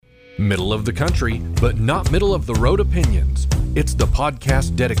Middle of the country, but not middle of the road opinions. It's the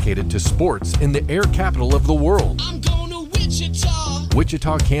podcast dedicated to sports in the air capital of the world. I'm going to Wichita.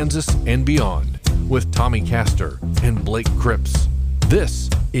 Wichita, Kansas, and beyond. With Tommy Castor and Blake Cripps. This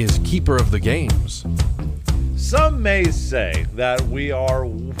is Keeper of the Games. Some may say that we are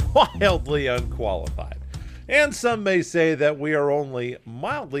wildly unqualified, and some may say that we are only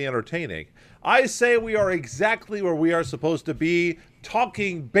mildly entertaining. I say we are exactly where we are supposed to be,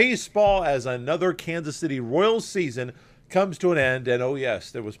 talking baseball as another Kansas City Royals season comes to an end. And oh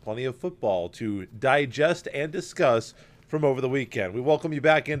yes, there was plenty of football to digest and discuss from over the weekend. We welcome you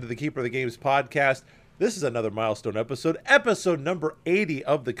back into the Keeper of the Games podcast. This is another milestone episode number 80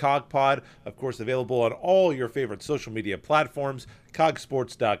 of the Cog Pod. Of course, available on all your favorite social media platforms,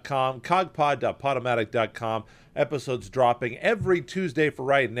 cogsports.com, cogpod.podomatic.com. Episodes dropping every Tuesday for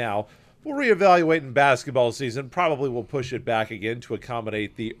right now. We'll reevaluate in basketball season. Probably will push it back again to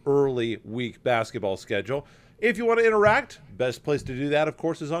accommodate the early week basketball schedule. If you want to interact, best place to do that, of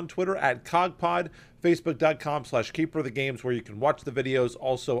course, is on Twitter at CogPod, Facebook.com/KeeperOfTheGames, where you can watch the videos,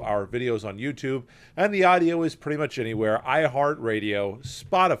 also our videos on YouTube. And the audio is pretty much anywhere: iHeartRadio,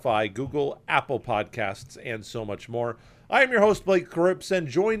 Spotify, Google, Apple Podcasts, and so much more. I am your host, Blake Cripps, and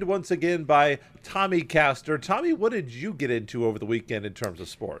joined once again by Tommy Castor. Tommy, what did you get into over the weekend in terms of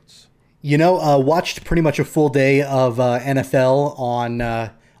sports? You know, watched pretty much a full day of NFL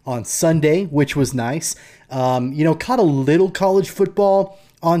on Sunday, which was nice. Caught a little college football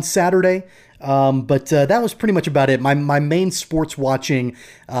on Saturday, but that was pretty much about it. My main sports watching,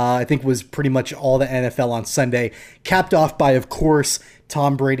 I think, was pretty much all the NFL on Sunday, capped off by, of course,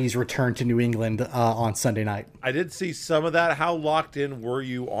 Tom Brady's return to New England on Sunday night. I did see some of that. How locked in were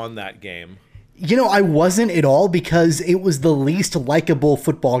you on that game? You know, I wasn't at all because it was the least likable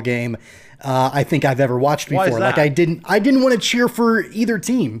football game I think I've ever watched before. Why is that? Like I didn't want to cheer for either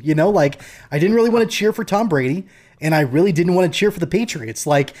team, you know, like I didn't really want to cheer for Tom Brady and I really didn't want to cheer for the Patriots.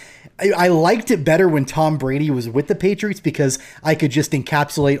 Like I liked it better when Tom Brady was with the Patriots because I could just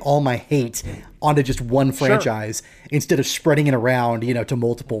encapsulate all my hate onto just one franchise instead of spreading it around, you know, to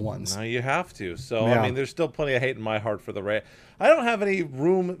multiple ones. No, you have to. So, Yeah. I mean, there's still plenty of hate in my heart for the Rays. I don't have any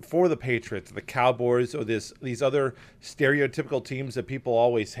room for the Patriots, the Cowboys, or these other stereotypical teams that people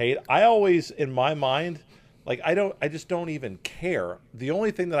always hate. I always, in my mind, I just don't even care. The only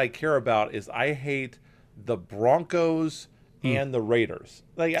thing that I care about is I hate the Broncos and the Raiders.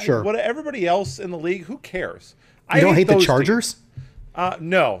 Sure. What everybody else in the league, who cares? You don't hate the those Chargers? teams.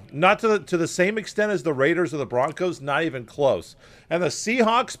 No, not to the same extent as the Raiders or the Broncos, not even close. And the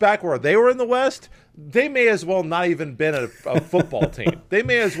Seahawks, back where they were in the West, they may as well not even been a football team. They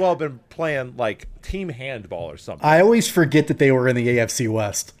may as well have been playing like team handball or something. I always forget that they were in the AFC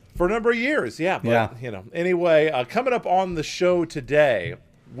West. For a number of years, yeah. But, Yeah. Anyway, coming up on the show today,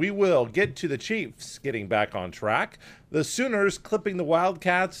 we will get to the Chiefs getting back on track, the Sooners clipping the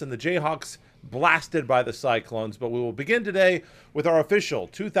Wildcats, and the Jayhawks blasted by the Cyclones. But we will begin today with our official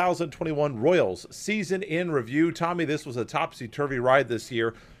 2021 Royals season in review. Tommy, this was a topsy-turvy ride this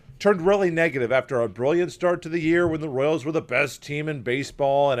year. Turned really negative after a brilliant start to the year when the Royals were the best team in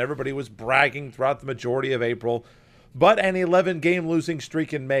baseball and everybody was bragging throughout the majority of April. But an 11-game losing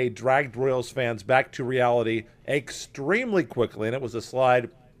streak in May dragged Royals fans back to reality extremely quickly, and it was a slide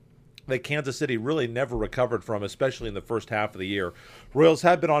that Kansas City really never recovered from, especially in the first half of the year. Royals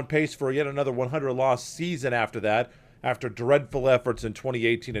had been on pace for yet another 100-loss season after that, after dreadful efforts in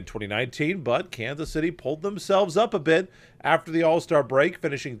 2018 and 2019, but Kansas City pulled themselves up a bit after the All-Star break,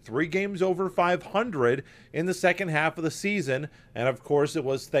 finishing 3 games over 500 in the second half of the season. And of course, it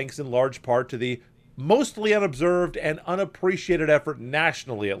was thanks in large part to the mostly unobserved and unappreciated effort,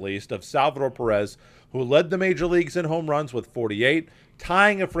 nationally at least, of Salvador Perez, who led the major leagues in home runs with 48,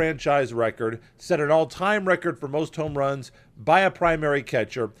 tying a franchise record, set an all-time record for most home runs by a primary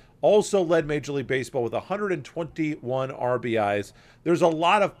catcher, also led Major League Baseball with 121 RBIs. There's a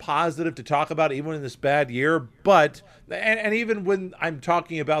lot of positive to talk about even in this bad year, but, and even when I'm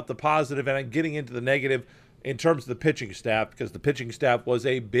talking about the positive and I'm getting into the negative in terms of the pitching staff, because the pitching staff was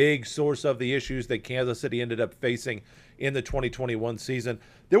a big source of the issues that Kansas City ended up facing in the 2021 season.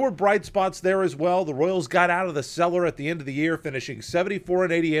 There were bright spots there as well. The Royals got out of the cellar at the end of the year, finishing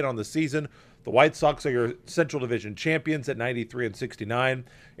 74-88 on the season. The White Sox are your Central Division champions at 93-69.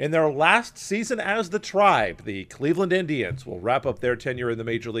 In their last season as the Tribe, the Cleveland Indians will wrap up their tenure in the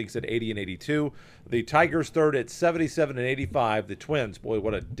major leagues at 80-82. The Tigers third at 77-85. The Twins, boy,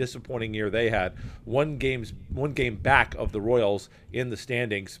 what a disappointing year they had. One game back of the Royals in the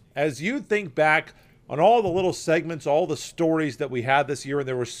standings. As you think back on all the little segments, all the stories that we had this year, and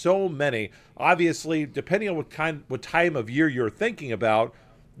there were so many, obviously, depending on what time of year you're thinking about,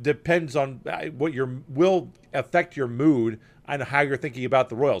 depends on what will affect your mood and how you're thinking about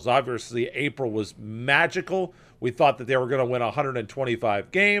the Royals. Obviously, April was magical. We thought that they were going to win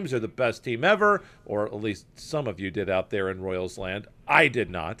 125 games. They're the best team ever, or at least some of you did out there in Royals land. I did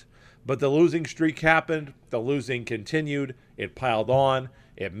not. But the losing streak happened. The losing continued. It piled on.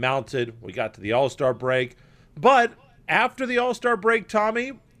 It mounted. We got to the All-Star break. But after the All-Star break,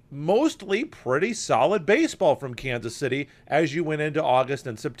 Tommy, mostly pretty solid baseball from Kansas City as you went into August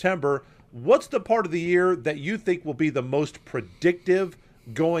and September. What's the part of the year that you think will be the most predictive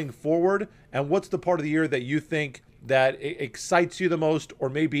going forward? And what's the part of the year that you think that excites you the most, or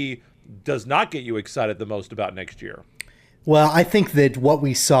maybe does not get you excited the most about next year? Well, I think that what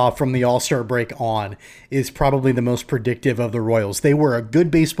we saw from the All-Star break on is probably the most predictive of the Royals. They were a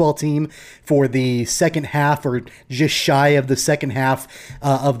good baseball team for the second half, or just shy of the second half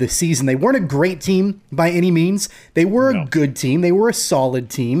of the season. They weren't a great team by any means. They were a good team. They were a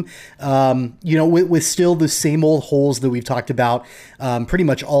solid team, with still the same old holes that we've talked about pretty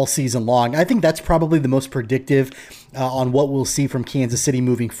much all season long. I think that's probably the most predictive on what we'll see from Kansas City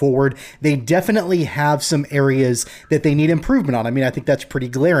moving forward. They definitely have some areas that they need improvement on. I mean, I think that's pretty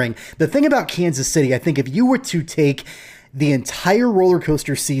glaring. The thing about Kansas City, I think if you were to take the entire roller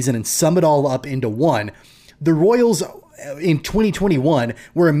coaster season and sum it all up into one, the Royals in 2021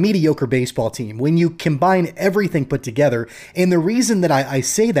 were a mediocre baseball team when you combine everything put together. And the reason that I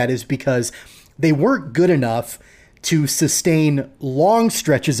say that is because they weren't good enough to sustain long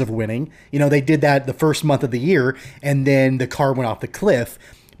stretches of winning. They did that the first month of the year, and then the car went off the cliff.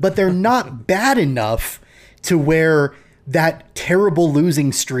 But they're not bad enough to where that terrible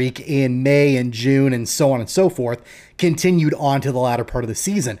losing streak in May and June and so on and so forth continued on to the latter part of the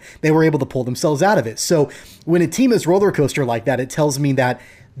season. They were able to pull themselves out of it. So when a team is roller coaster like that, it tells me that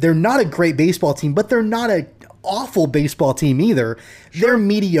they're not a great baseball team, but they're not a awful baseball team either. Sure. They're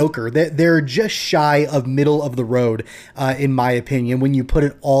mediocre. They're just shy of middle of the road, in my opinion, when you put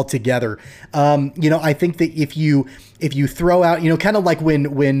it all together. I think that if you throw out, kind of like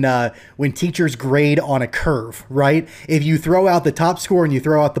when teachers grade on a curve, right? If you throw out the top score and you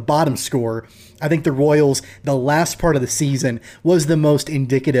throw out the bottom score, I think the Royals, the last part of the season, was the most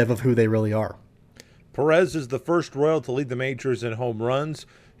indicative of who they really are. Perez is the first Royal to lead the majors in home runs.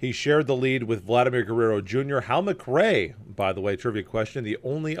 He shared the lead with Vladimir Guerrero Jr. Hal McRae, by the way, trivia question, the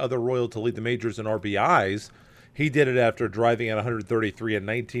only other Royal to lead the majors in RBIs. He did it after driving at 133 in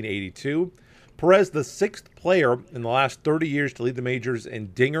 1982. Perez, the sixth player in the last 30 years to lead the majors in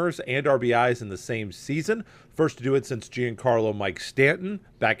dingers and RBIs in the same season. First to do it since Giancarlo Mike Stanton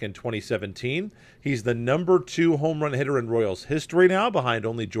back in 2017. He's the number 2 home run hitter in Royals history now, behind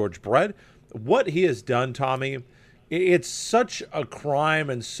only George Brett. What he has done, Tommy, it's such a crime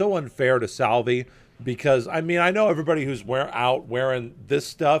and so unfair to Salvi, because, I know everybody who's wearing this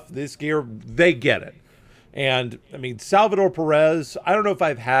stuff, this gear, they get it. And, Salvador Perez, I don't know if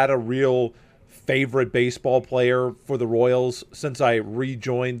I've had a real favorite baseball player for the Royals since I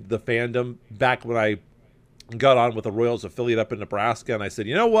rejoined the fandom back when I got on with the Royals affiliate up in Nebraska. And I said,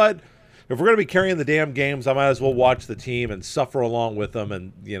 you know what? If we're going to be carrying the damn games, I might as well watch the team and suffer along with them.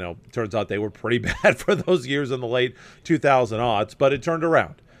 And, turns out they were pretty bad for those years in the late 2000 odds, but it turned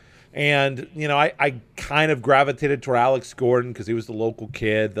around. And, I kind of gravitated toward Alex Gordon because he was the local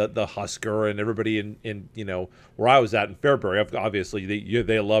kid, the Husker, and everybody in where I was at in Fairbury. Obviously,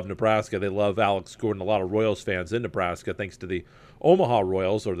 they love Nebraska. They love Alex Gordon. A lot of Royals fans in Nebraska, thanks to the Omaha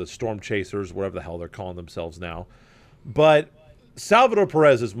Royals, or the Storm Chasers, whatever the hell they're calling themselves now. But Salvador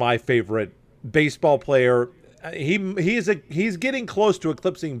Perez is my favorite baseball player. He's getting close to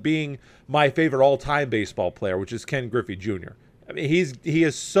eclipsing being my favorite all-time baseball player, which is Ken Griffey Jr. He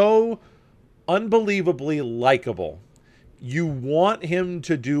is so unbelievably likable. You want him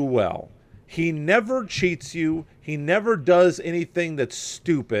to do well. He never cheats you. He never does anything that's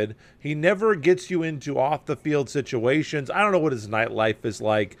stupid. He never gets you into off-the-field situations. I don't know what his nightlife is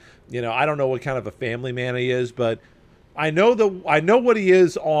like. I don't know what kind of a family man he is, but I know what he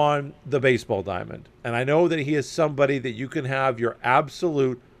is on the baseball diamond, and I know that he is somebody that you can have your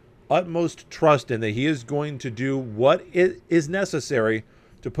absolute utmost trust in, that he is going to do what is necessary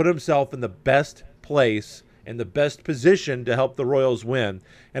to put himself in the best place and the best position to help the Royals win.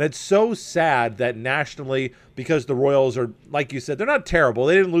 And it's so sad that nationally, because the Royals are, like you said, they're not terrible.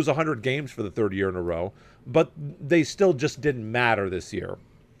 They didn't lose 100 games for the third year in a row, but they still just didn't matter this year.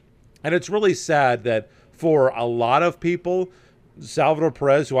 And it's really sad that for a lot of people, Salvador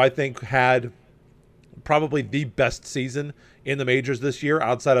Perez, who I think had probably the best season in the majors this year,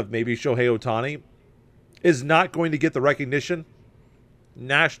 outside of maybe Shohei Ohtani, is not going to get the recognition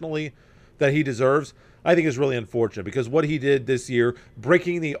nationally that he deserves. I think is really unfortunate because what he did this year,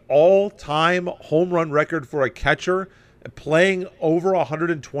 breaking the all-time home run record for a catcher, playing over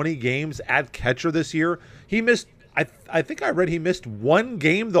 120 games at catcher this year. He missed, I think I read he missed one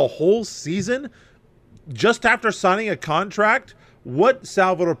game the whole season just after signing a contract. What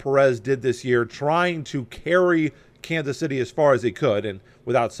Salvador Perez did this year, trying to carry Kansas City as far as he could, and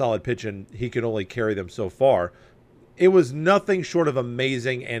without solid pitching, he could only carry them so far. It was nothing short of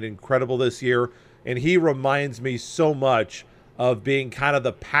amazing and incredible this year, and he reminds me so much of being kind of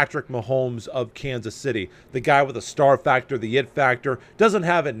the Patrick Mahomes of Kansas City, the guy with the star factor, the it factor. Doesn't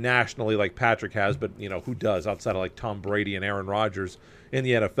have it nationally like Patrick has, but who does outside of like Tom Brady and Aaron Rodgers in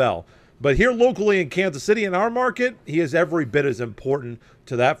the NFL. But here locally in Kansas City, in our market, he is every bit as important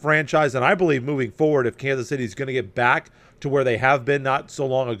to that franchise. And I believe moving forward, if Kansas City is going to get back to where they have been not so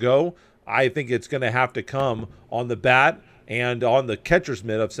long ago, I think it's going to have to come on the bat and on the catcher's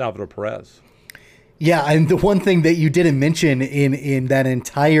mitt of Salvador Perez. Yeah, and the one thing that you didn't mention in that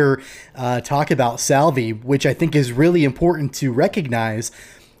entire talk about Salvi, which I think is really important to recognize,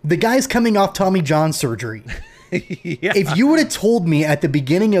 the guy's coming off Tommy John surgery. Yeah. If you would have told me at the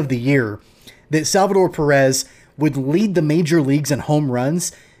beginning of the year that Salvador Perez would lead the major leagues in home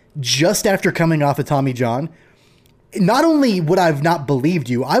runs just after coming off of Tommy John, not only would I have not believed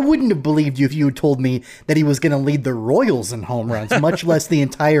you, I wouldn't have believed you if you had told me that he was going to lead the Royals in home runs, much less the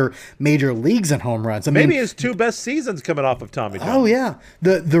entire major leagues in home runs. I Maybe mean, his two best seasons coming off of Tommy John. Oh, yeah.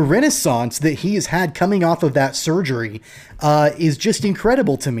 The renaissance that he has had coming off of that surgery is just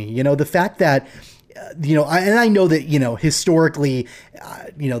incredible to me. The fact that I know that, historically,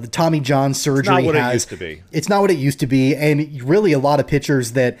 the Tommy John surgery It's not what it used to be. It's not what it used to be. And really a lot of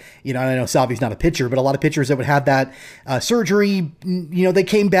pitchers that, I know Salvi's not a pitcher, but a lot of pitchers that would have that surgery, they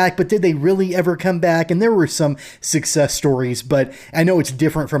came back, but did they really ever come back? And there were some success stories, but I know it's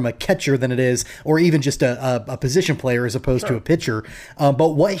different from a catcher than it is, or even just a position player as opposed to a pitcher. But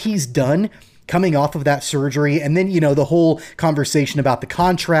what he's done coming off of that surgery, and then, the whole conversation about the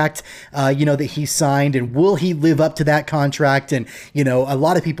contract, that he signed, and will he live up to that contract? And, a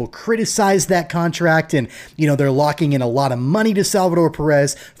lot of people criticize that contract, and, they're locking in a lot of money to Salvador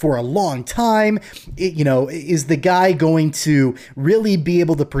Perez for a long time. Is the guy going to really be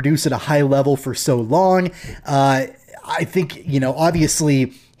able to produce at a high level for so long? I think,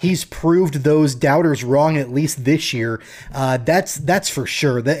 obviously, he's proved those doubters wrong, at least this year. That's for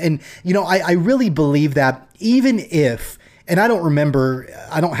sure. I really believe that even if, and I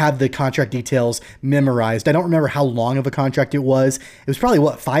don't have the contract details memorized. I don't remember how long of a contract it was. It was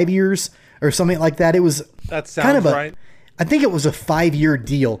probably 5 years or something like that. It was that sounds right. I think it was a 5-year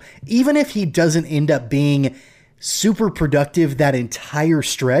deal. Even if he doesn't end up being super productive that entire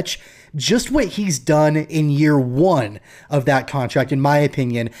stretch, just what he's done in year one of that contract, in my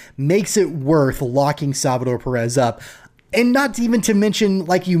opinion, makes it worth locking Salvador Perez up. And not even to mention,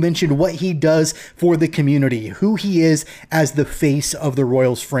 like you mentioned, what he does for the community, who he is as the face of the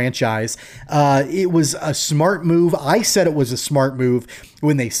Royals franchise. It was a smart move. I said it was a smart move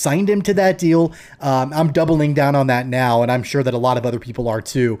when they signed him to that deal. I'm doubling down on that now, and I'm sure that a lot of other people are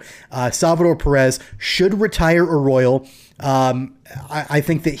too. Salvador Perez should retire a Royal. I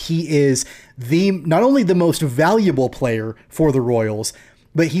think that he is not only the most valuable player for the Royals,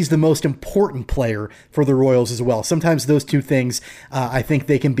 but he's the most important player for the Royals as well. Sometimes those two things, I think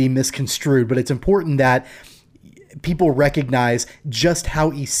they can be misconstrued, but it's important that people recognize just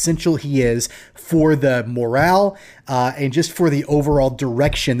how essential he is for the morale and just for the overall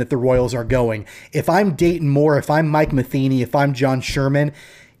direction that the Royals are going. If I'm Dayton Moore, if I'm Mike Matheny, if I'm John Sherman,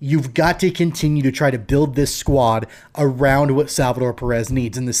 you've got to continue to try to build this squad around what Salvador Perez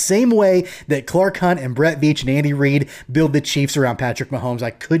needs. In the same way that Clark Hunt and Brett Veach and Andy Reid build the Chiefs around Patrick Mahomes. I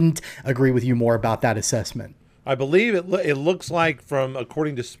couldn't agree with you more about that assessment. I believe it looks like,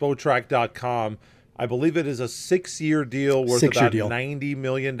 according to Spotrac.com, I believe it is a 6-year deal worth about $90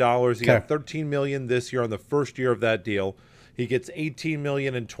 million. He got $13 million this year on the first year of that deal. He gets $18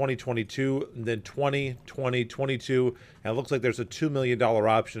 million in 2022, and then 2020, 22, and it looks like there's a $2 million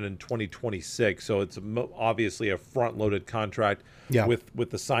option in 2026. So it's obviously a front-loaded contract with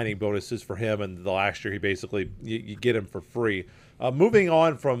the signing bonuses for him. And the last year, he basically you get him for free. Moving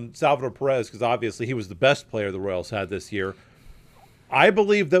on from Salvador Perez, because obviously he was the best player the Royals had this year. I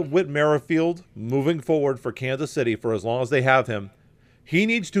believe that Whit Merrifield, moving forward for Kansas City for as long as they have him, he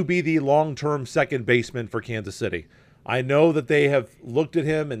needs to be the long-term second baseman for Kansas City. I know that they have looked at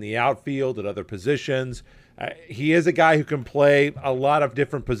him in the outfield at other positions. He is a guy who can play a lot of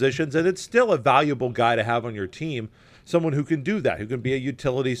different positions, and it's still a valuable guy to have on your team, someone who can do that, who can be a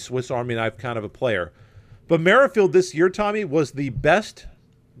utility Swiss Army knife kind of a player. But Merrifield this year, Tommy, was the best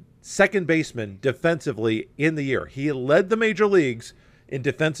second baseman defensively in the year. He led the major leagues in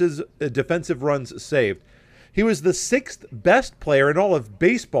defensive runs saved. He was the sixth best player in all of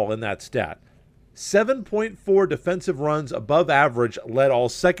baseball in that stat. 7.4 defensive runs above average led all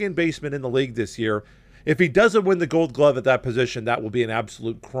second basemen in the league this year. If he doesn't win the Gold Glove at that position, that will be an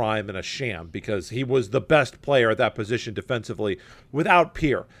absolute crime and a sham, because he was the best player at that position defensively without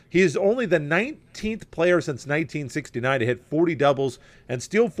peer. He is only the 19th player since 1969 to hit 40 doubles and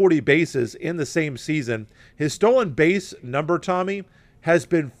steal 40 bases in the same season. His stolen base number, Tommy, has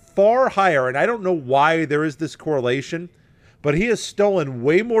been far higher, and I don't know why there is this correlation, but he has stolen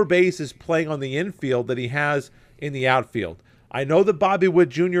way more bases playing on the infield than he has in the outfield. I know that Bobby Witt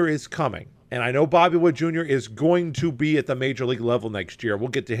Jr. is coming, and I know Bobby Witt Jr. is going to be at the major league level next year. We'll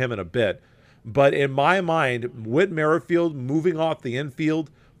get to him in a bit. But in my mind, Whit Merrifield moving off the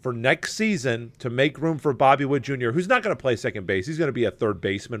infield for next season to make room for Bobby Witt Jr., who's not going to play second base. He's going to be a third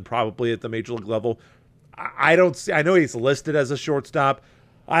baseman probably at the major league level. I know he's listed as a shortstop.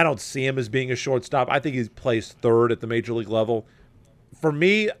 I don't see him as being a shortstop. I think he plays third at the major league level. For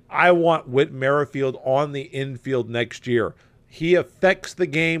me, I want Whit Merrifield on the infield next year. He affects the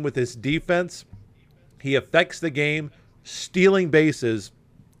game with his defense. He affects the game stealing bases.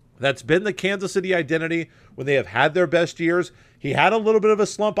 That's been the Kansas City identity when they have had their best years. He had a little bit of a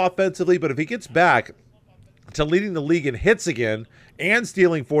slump offensively, but if he gets back to leading the league in hits again and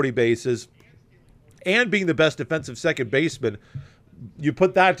stealing 40 bases and being the best defensive second baseman, you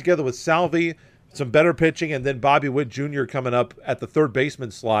put that together with Salvi, some better pitching, and then Bobby Witt Jr. coming up at the third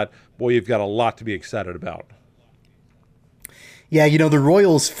baseman slot, boy, you've got a lot to be excited about. Yeah, the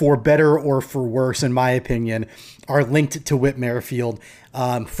Royals, for better or for worse, in my opinion, are linked to Whit Merrifield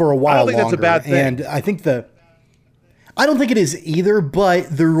for a while longer. I don't think that's a bad thing. And I don't think it is either,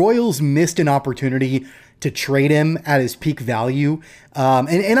 but the Royals missed an opportunity to trade him at his peak value.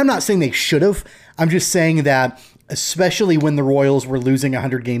 And I'm not saying they should have. I'm just saying that, especially when the Royals were losing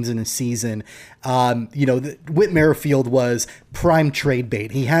 100 games in a season, Whit Merrifield was prime trade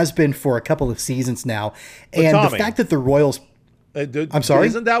bait. He has been for a couple of seasons now. And Tommy, the fact that the Royals... I'm sorry?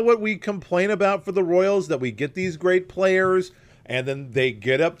 Isn't that what we complain about for the Royals, that we get these great players and then they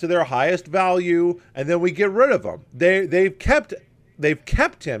get up to their highest value and then we get rid of them? They've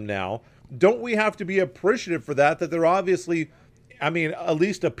kept him now. Don't we have to be appreciative for that they're obviously, at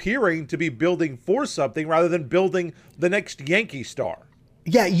least appearing to be building for something rather than building the next Yankee star?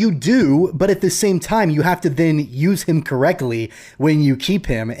 Yeah, you do, but at the same time, you have to then use him correctly when you keep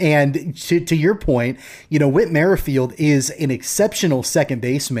him. And to your point, Whit Merrifield is an exceptional second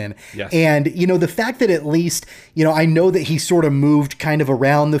baseman. Yes. And, the fact that at least, I know that he sort of moved kind of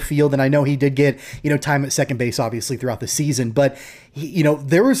around the field, and I know he did get, time at second base, obviously, throughout the season. But,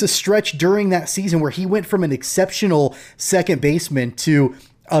 there was a stretch during that season where he went from an exceptional second baseman to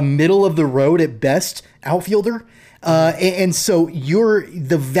a middle of the road at best outfielder. And so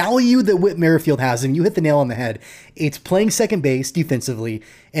the value that Whit Merrifield has, and you hit the nail on the head, it's playing second base defensively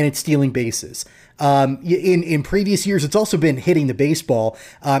and it's stealing bases. In previous years, it's also been hitting the baseball.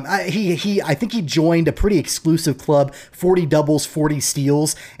 I think he joined a pretty exclusive club, 40 doubles, 40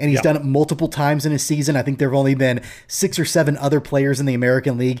 steals, and he's done it multiple times in a season. I think there have only been 6 or 7 other players in the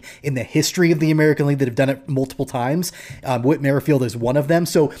American League in the history of the American League that have done it multiple times. Whit Merrifield is one of them.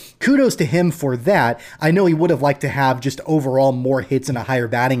 So kudos to him for that. I know he would have liked to have just overall more hits and a higher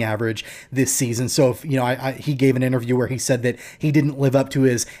batting average this season. So if, he gave an interview where he said that he didn't live up to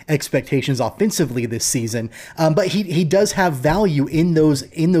his expectations offensively this season, but he does have value in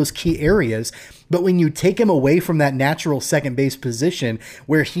those key areas. But when you take him away from that natural second base position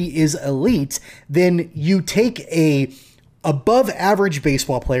where he is elite, then you take a above average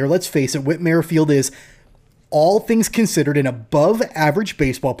baseball player. Let's face it, Whit Merrifield is, all things considered, an above average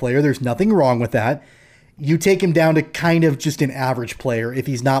baseball player. There's nothing wrong with that. You take him down to kind of just an average player if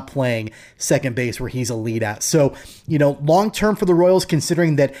he's not playing second base where he's elite at. So, long term for the Royals,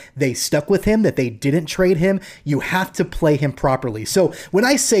 considering that they stuck with him, that they didn't trade him, you have to play him properly. So when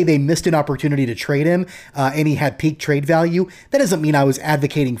I say they missed an opportunity to trade him and he had peak trade value, that doesn't mean I was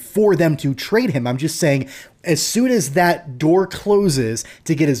advocating for them to trade him. I'm just saying, as soon as that door closes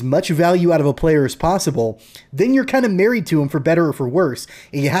to get as much value out of a player as possible, then you're kind of married to him for better or for worse.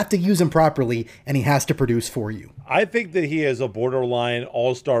 And you have to use him properly, and he has to produce for you. I think that he is a borderline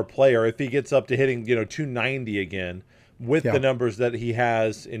all-star player if he gets up to hitting, 290 again with the numbers that he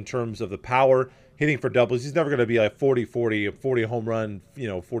has in terms of the power, hitting for doubles. He's never going to be like 40 home run,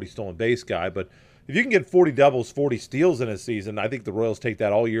 40 stolen base guy. But if you can get 40 doubles, 40 steals in a season, I think the Royals take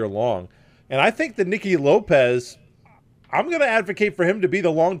that all year long. And I think that Nicky Lopez, I'm going to advocate for him to be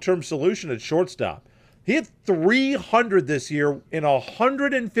the long-term solution at shortstop. He hit 300 this year in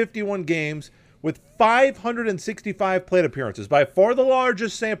 151 games with 565 plate appearances. By far the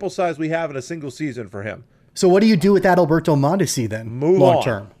largest sample size we have in a single season for him. So what do you do with Adalberto Mondesi then? Move long on.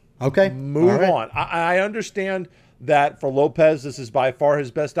 term. Okay. Move on. I understand that for Lopez, this is by far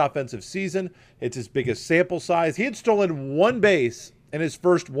his best offensive season. It's his biggest sample size. He had stolen one base in his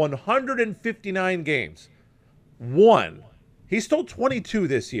first 159 games. One. He stole 22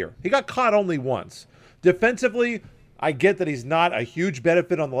 this year. He got caught only once. Defensively, I get that he's not a huge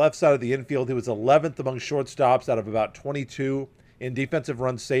benefit on the left side of the infield. He was 11th among shortstops out of about 22 in defensive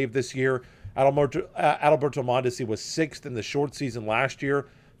runs saved this year. Adalberto Mondesi was 6th in the short season last year.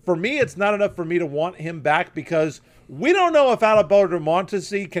 For me, it's not enough for me to want him back because we don't know if Adalberto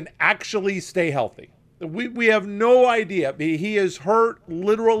Mondesi can actually stay healthy. We have no idea. He is hurt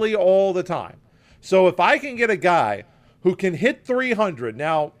literally all the time. So if I can get a guy who can hit 300,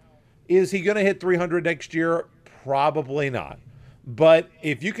 now, is he going to hit 300 next year? Probably not. But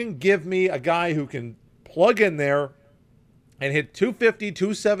if you can give me a guy who can plug in there and hit 250,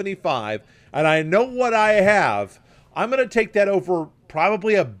 275, and I know what I have, I'm going to take that over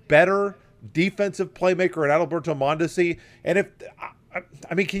probably a better defensive playmaker in Adalberto Mondesi. And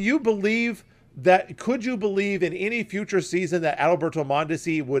can you believe that? Could you believe in any future season that Adalberto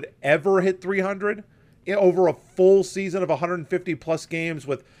Mondesi would ever hit 300 over a full season of 150 plus games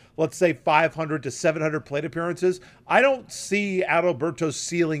with, let's say, 500 to 700 plate appearances? I don't see Adalberto's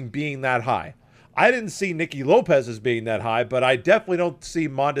ceiling being that high. I didn't see Nicky Lopez's being that high, but I definitely don't see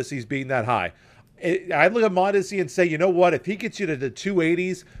Mondesi's being that high. I look at Mondesi and say, you know what? If he gets you to the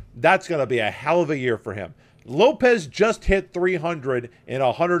 280s, that's going to be a hell of a year for him. Lopez just hit 300 in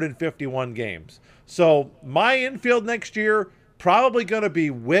 151 games. So my infield next year, probably going to be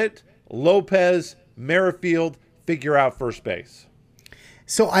Witt, Lopez, Merrifield, figure out first base.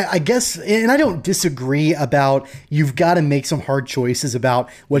 So I guess, and I don't disagree about you've got to make some hard choices about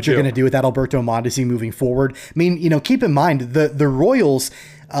what you're going to do with Adalberto Mondesi moving forward. I mean, keep in mind the Royals,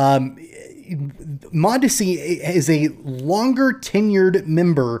 Mondesi is a longer tenured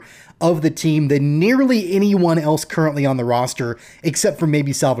member of the team than nearly anyone else currently on the roster, except for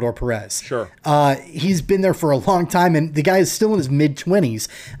maybe Salvador Perez. Sure. He's been there for a long time, and the guy is still in his mid-20s.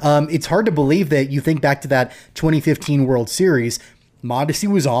 It's hard to believe that you think back to that 2015 World Series. Mondesi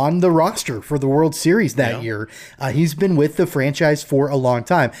was on the roster for the World Series that year. He's been with the franchise for a long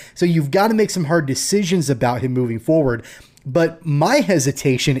time. So you've got to make some hard decisions about him moving forward. But my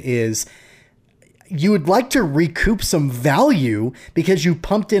hesitation is you would like to recoup some value because you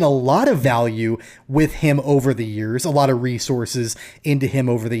pumped in a lot of value with him over the years, a lot of resources into him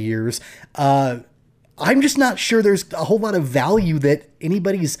over the years. I'm just not sure there's a whole lot of value that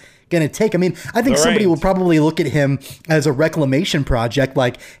anybody's going to take. I mean, I think somebody will probably look at him as a reclamation project.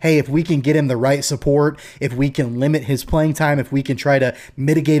 Like, hey, if we can get him the right support, if we can limit his playing time, if we can try to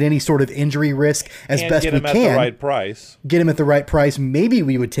mitigate any sort of injury risk as best we can, get him at the right price. Get him at the right price. Maybe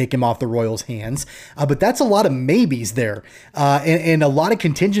we would take him off the Royals' hands. But that's a lot of maybes there and a lot of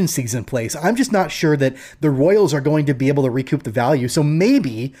contingencies in place. I'm just not sure that the Royals are going to be able to recoup the value. So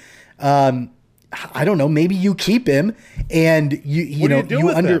maybe, I don't know, maybe you keep him and you got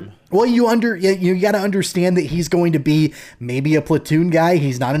to understand that he's going to be maybe a platoon guy.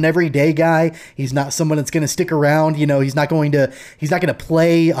 He's not an everyday guy. He's not someone that's going to stick around. He's not going to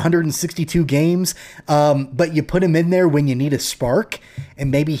play 162 games. But you put him in there when you need a spark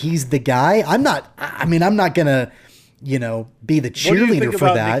and maybe he's the guy. I'm not going to, be the cheerleader what do you think for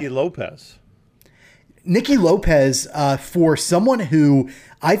about that. Nicky Lopez? Nicky Lopez, for someone who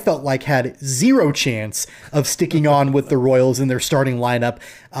I felt like had zero chance of sticking on with the Royals in their starting lineup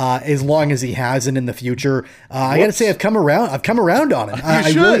as long as he has and in the future, I got to say I've come around on him.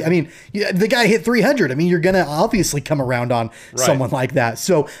 The guy hit 300. I mean, you're going to obviously come around on someone like that.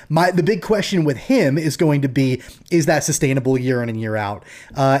 So the big question with him is going to be, is that sustainable year in and year out?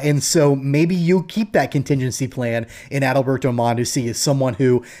 And so maybe you keep that contingency plan in Adalberto Mondesi as someone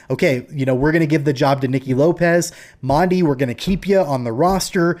who, okay, we're going to give the job to Nicky Lopez. Mondi, we're going to keep you on the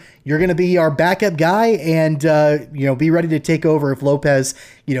roster. You're going to be our backup guy and, be ready to take over if Lopez,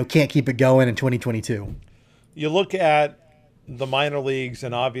 can't keep it going in 2022. You look at the minor leagues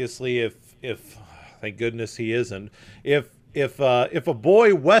and obviously if thank goodness he isn't, if a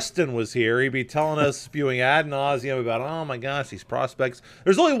boy Weston was here, he'd be telling us, spewing ad nauseum about, oh my gosh, these prospects.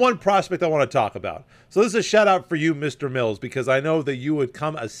 There's only one prospect I want to talk about. So this is a shout out for you, Mr. Mills, because I know that you would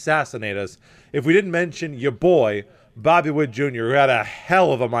come assassinate us if we didn't mention your boy, Bobby Witt Jr., who had a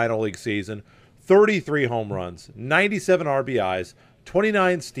hell of a minor league season, 33 home runs, 97 RBIs,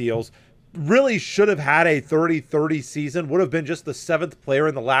 29 steals, really should have had a 30-30 season, would have been just the 7th player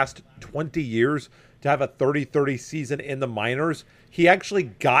in the last 20 years to have a 30-30 season in the minors. He actually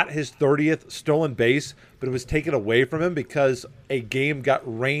got his 30th stolen base, but it was taken away from him because a game got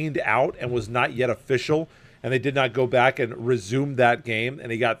rained out and was not yet official, and they did not go back and resume that game,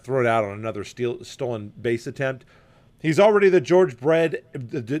 and he got thrown out on another stolen base attempt. He's already the George Brett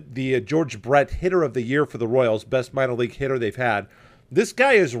hitter of the year for the Royals, best minor league hitter they've had. This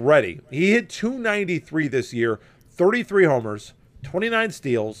guy is ready. He hit .293 this year, 33 homers, 29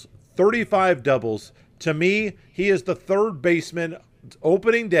 steals, 35 doubles. To me, he is the third baseman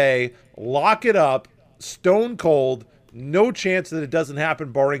opening day. Lock it up, stone cold. No chance that it doesn't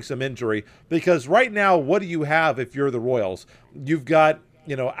happen barring some injury. Because right now, what do you have if you're the Royals? You've got,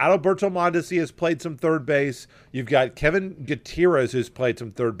 Adalberto Mondesi has played some third base. You've got Kevin Gutierrez who's played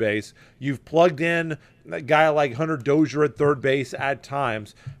some third base. You've plugged in a guy like Hunter Dozier at third base at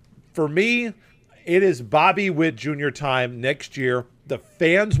times. For me, it is Bobby Witt Jr. time next year. The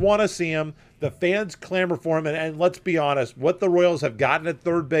fans want to see him. The fans clamor for him. And let's be honest, what the Royals have gotten at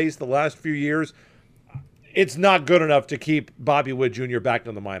third base the last few years, it's not good enough to keep Bobby Witt Jr. back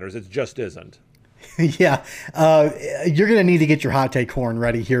in the minors. It just isn't. Yeah. You're going to need to get your hot take horn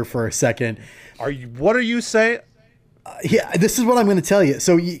ready here for a second. What are you saying? Yeah, this is what I'm going to tell you.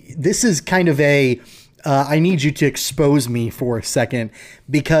 So this is kind of I need you to expose me for a second,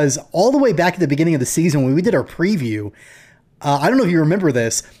 because all the way back at the beginning of the season when we did our preview, I don't know if you remember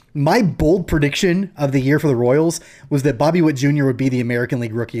this, my bold prediction of the year for the Royals was that Bobby Witt Jr. would be the American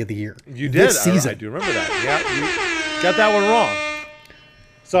League Rookie of the Year. You did. This season. I do remember that. Yeah, you got that one wrong.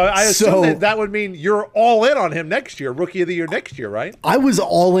 So I assume that would mean you're all in on him next year, Rookie of the Year next year, right? I was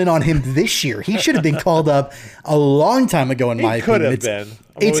all in on him this year. He should have been called up a long time ago, in my opinion. He could have been.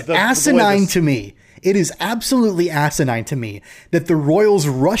 It's asinine to me. It is absolutely asinine to me that the Royals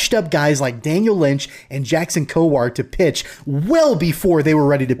rushed up guys like Daniel Lynch and Jackson Kowar to pitch well before they were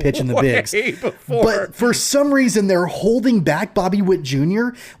ready to pitch in the bigs. But for some reason, they're holding back Bobby Witt Jr.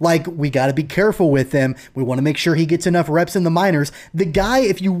 Like, we got to be careful with him. We want to make sure he gets enough reps in the minors. The guy,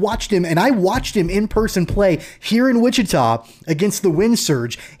 if you watched him, and I watched him in person play here in Wichita against the Wind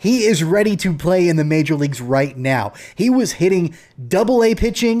Surge, he is ready to play in the major leagues right now. He was hitting double-A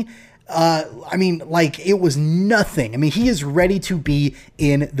pitching. It was nothing. I mean, he is ready to be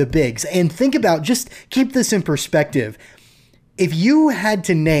in the bigs. And think about, just keep this in perspective. If you had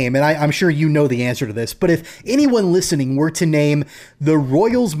to name, and I'm sure you know the answer to this, but if anyone listening were to name the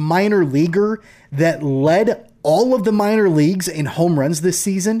Royals minor leaguer that led all of the minor leagues in home runs this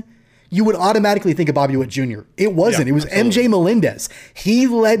season, you would automatically think of Bobby Witt Jr. It wasn't. It was absolutely. MJ Melendez. He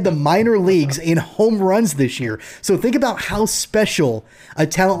led the minor leagues in home runs this year. So think about how special a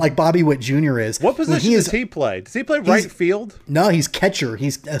talent like Bobby Witt Jr. is. What position does he play? Does he play right field? No, he's catcher.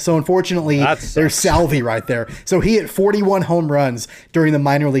 So unfortunately, there's Salvi right there. So he hit 41 home runs during the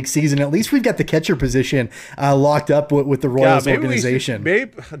minor league season. At least we've got the catcher position locked up with the Royals organization.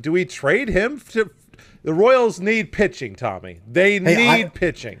 Do we trade him? The Royals need pitching, Tommy. They need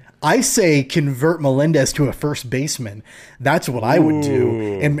pitching. I say convert Melendez to a first baseman. That's what I would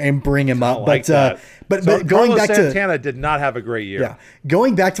do, and bring him up. But going Carlos back Santana did not have a great year. Yeah,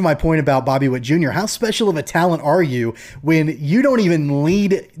 going back to my point about Bobby Witt Jr., how special of a talent are you when you don't even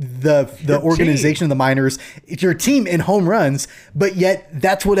lead the organization of the minors, your team in home runs, but yet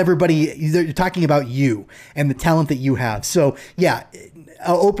that's what you're talking about, you and the talent that you have. So yeah,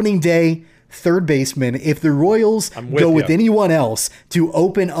 opening day, third baseman. If the Royals go with anyone else to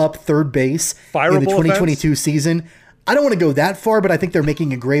open up third base in the 2022 season, I don't want to go that far, but I think they're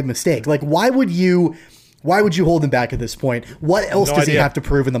making a grave mistake. Like, why would you hold him back at this point? What else does he have to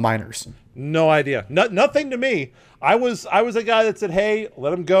prove in the minors? No idea. Nothing to me. I was a guy that said, hey,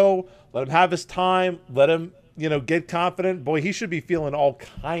 let him go. Let him have his time. Let him, get confident. Boy, he should be feeling all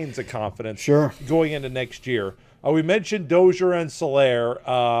kinds of confidence going into next year. We mentioned Dozier and Soler.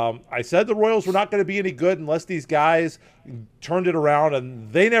 I said the Royals were not going to be any good unless these guys turned it around,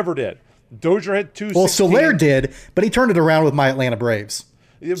 and they never did. Dozier hit 216. Well, Soler did, but he turned it around with my Atlanta Braves.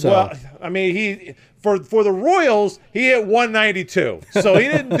 So. Well, I mean, he for the Royals, he hit 192. So he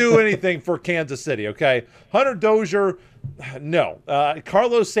didn't do anything for Kansas City, okay? Hunter Dozier, no.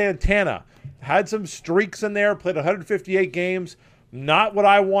 Carlos Santana had some streaks in there, played 158 games. Not what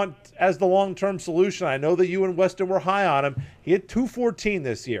I want as the long-term solution. I know that you and Weston were high on him. He hit 214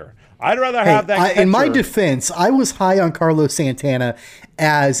 this year. I'd rather have that catcher. In my defense, I was high on Carlos Santana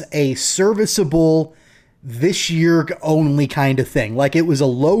as a serviceable, this year only kind of thing. Like, it was a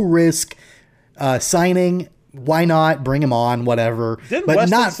low-risk signing. Why not bring him on? Whatever. Didn't but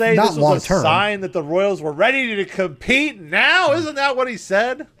Weston say not this was a sign that the Royals were ready to compete now? Isn't that what he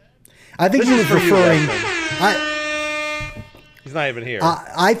said? I think he was referring. He's not even here.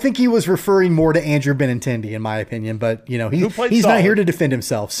 I think he was referring more to Andrew Benintendi, in my opinion. But, he's solid. not here to defend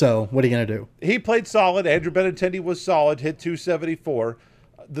himself. So what are you going to do? He played solid. Andrew Benintendi was solid, hit 274.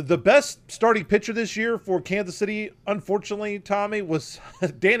 The best starting pitcher this year for Kansas City, unfortunately, Tommy, was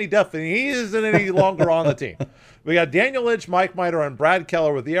Danny Duffy. He isn't any longer on the team. We got Daniel Lynch, Mike Minor, and Brad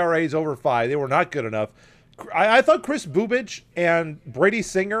Keller with ERAs over 5. They were not good enough. I thought Chris Bubich and Brady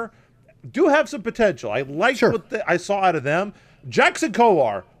Singer do have some potential. I liked what I saw out of them. Jackson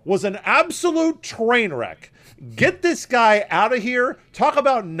Kowar was an absolute train wreck. Get this guy out of here. Talk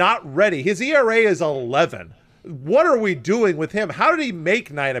about not ready. His ERA is 11. What are we doing with him? How did he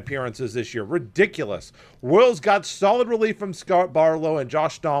make 9 appearances this year? Ridiculous. Royals got solid relief from Scott Barlow and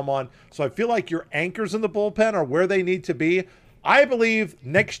Josh Dahlman, so I feel like your anchors in the bullpen are where they need to be. I believe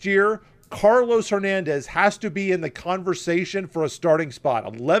next year, Carlos Hernandez has to be in the conversation for a starting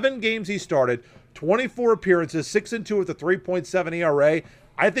spot. 11 games he started, 24 appearances, 6-2 with a 3.7 ERA.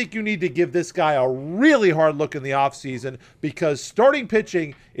 I think you need to give this guy a really hard look in the offseason because starting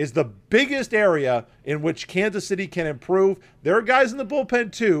pitching is the biggest area in which Kansas City can improve. There are guys in the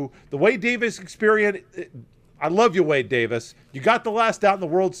bullpen too. The Wade Davis experience, I love you, Wade Davis. You got the last out in the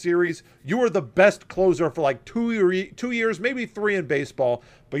World Series. You were the best closer for like 2 years, maybe 3 in baseball,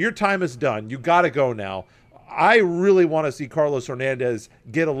 but your time is done. You got to go now. I really want to see Carlos Hernandez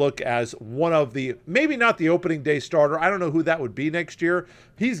get a look as one of the, maybe not the opening day starter. I don't know who that would be next year.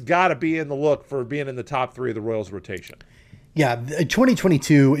 He's got to be in the look for being in the top 3 of the Royals rotation. Yeah,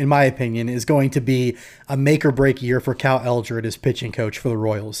 2022, in my opinion, is going to be a make or break year for Cal Eldred as pitching coach for the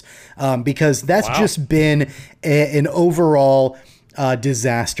Royals, because that's just been an overall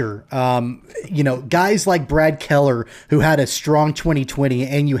disaster. Guys like Brad Keller, who had a strong 2020,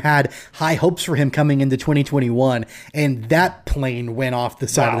 and you had high hopes for him coming into 2021, and that plane went off the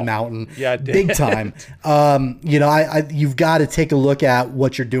side of the mountain, big time. You've got to take a look at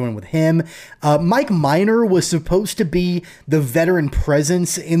what you're doing with him. Mike Minor was supposed to be the veteran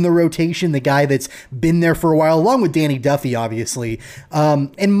presence in the rotation, the guy that's been there for a while, along with Danny Duffy, obviously.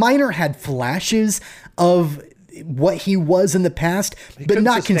 And Minor had flashes of what he was in the past, but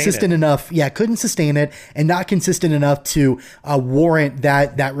not consistent enough. Yeah, couldn't sustain it and not consistent enough to warrant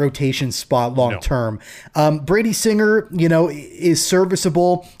that rotation spot long term. Brady Singer, is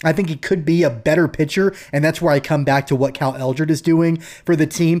serviceable. I think he could be a better pitcher, and that's where I come back to what Cal Eldred is doing for the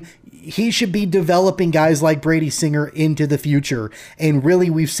team. He should be developing guys like Brady Singer into the future. And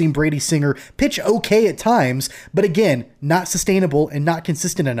really, we've seen Brady Singer pitch okay at times, but again, not sustainable and not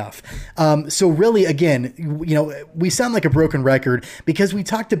consistent enough. So really, again, we sound like a broken record because we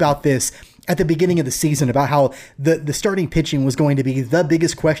talked about this at the beginning of the season about how the starting pitching was going to be the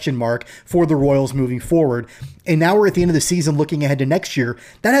biggest question mark for the Royals moving forward. And now we're at the end of the season looking ahead to next year.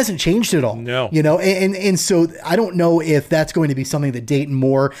 That hasn't changed at all. No. And so I don't know if that's going to be something that Dayton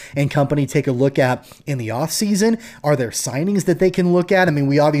Moore and company take a look at in the offseason. Are there signings that they can look at? I mean,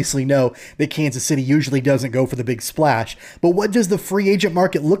 we obviously know that Kansas City usually doesn't go for the big splash, but what does the free agent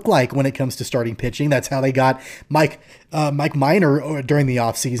market look like when it comes to starting pitching? That's how they got Mike Minor during the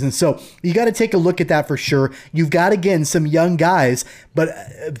offseason. So you got to take a look at that for sure. You've got, again, some young guys, but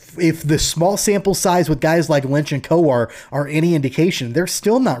if the small sample size with guys like Lynch and Kowar are any indication, they're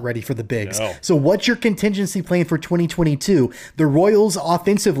still not ready for the bigs. No. So what's your contingency plan for 2022? The Royals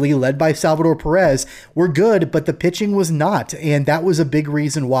offensively, led by Salvador Perez, were good, but the pitching was not. And that was a big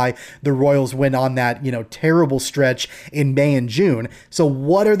reason why the Royals went on that, terrible stretch in May and June. So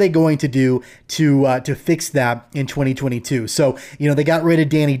what are they going to do to fix that in 2022? So, they got rid of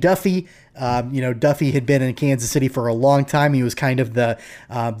Danny Duffy. Duffy had been in Kansas City for a long time. He was kind of the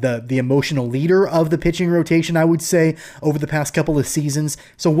emotional leader of the pitching rotation, I would say, over the past couple of seasons.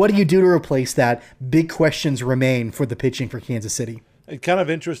 So what do you do to replace that? Big questions remain for the pitching for Kansas City. It's kind of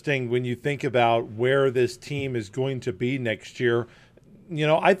interesting when you think about where this team is going to be next year.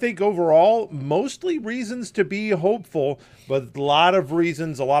 I think overall, mostly reasons to be hopeful, but a lot of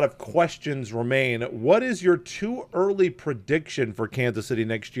reasons, a lot of questions remain. What is your too early prediction for Kansas City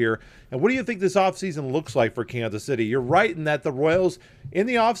next year? And what do you think this offseason looks like for Kansas City? You're right in that the Royals in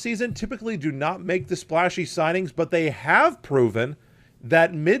the offseason typically do not make the splashy signings, but they have proven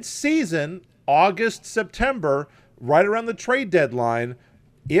that mid-season, August, September, right around the trade deadline,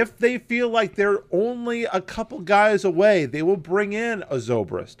 if they feel like they're only a couple guys away, they will bring in a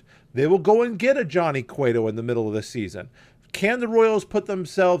Zobrist. They will go and get a Johnny Cueto in the middle of the season. Can the Royals put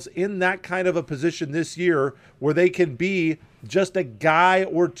themselves in that kind of a position this year where they can be just a guy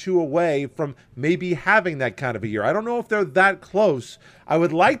or two away from maybe having that kind of a year? I don't know if they're that close. I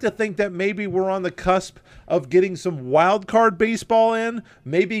would like to think that maybe we're on the cusp of getting some wild card baseball in,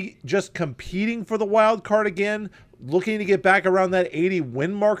 maybe just competing for the wild card again, looking to get back around that 80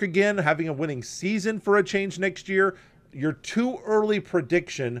 win mark again, having a winning season for a change next year. Your too early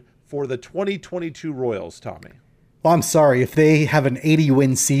prediction for the 2022 Royals, Tommy? Well, I'm sorry. If they have an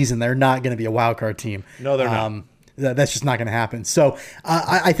 80-win season, they're not going to be a wild card team. No, they're not. That's just not going to happen. So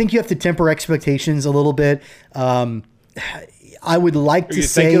I think you have to temper expectations a little bit. I would like Are to you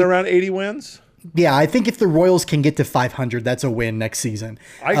say thinking around 80 wins? Yeah, I think if the Royals can get to 500, that's a win next season.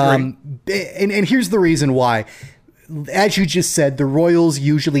 I agree. And here's the reason why. As you just said, the Royals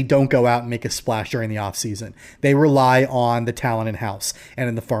usually don't go out and make a splash during the offseason. They rely on the talent in-house and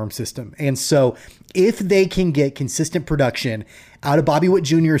in the farm system. And so if they can get consistent production out of Bobby Witt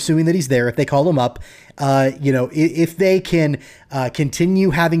Jr., assuming that he's there, if they call him up, if they can continue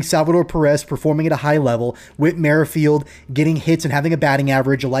having Salvador Perez performing at a high level, Whit Merrifield getting hits and having a batting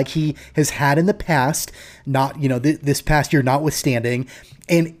average like he has had in the past, not, this past year notwithstanding,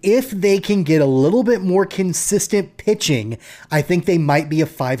 and if they can get a little bit more consistent pitching, I think they might be a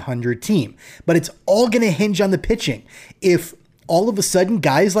 500 team. But it's all going to hinge on the pitching. If all of a sudden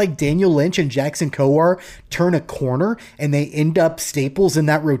guys like Daniel Lynch and Jackson Kowar turn a corner and they end up staples in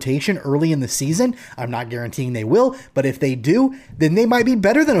that rotation early in the season, I'm not guaranteeing they will, but if they do, then they might be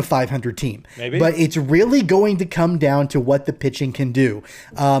better than a 500 team. Maybe. But it's really going to come down to what the pitching can do.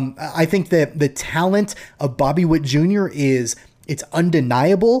 I think that the talent of Bobby Witt Jr. It's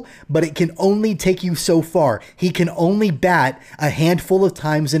undeniable, but it can only take you so far. He can only bat a handful of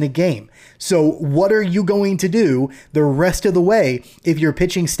times in a game. So what are you going to do the rest of the way if your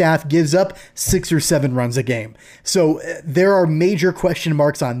pitching staff gives up 6 or 7 runs a game? So there are major question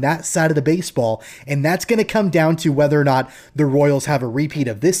marks on that side of the baseball, and that's going to come down to whether or not the Royals have a repeat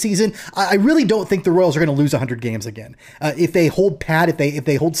of this season. I really don't think the Royals are going to lose 100 games again. If they hold pat, if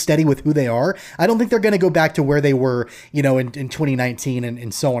they hold steady with who they are, I don't think they're going to go back to where they were, in 2019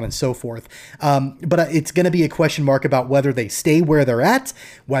 and so on and so forth. But it's going to be a question mark about whether they stay where they're at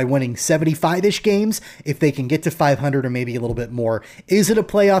by winning 75-ish games, if they can get to 500 or maybe a little bit more. Is it a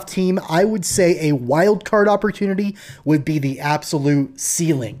playoff team? I would say a wild card opportunity would be the absolute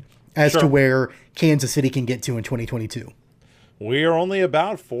ceiling as to where Kansas City can get to in 2022. We are only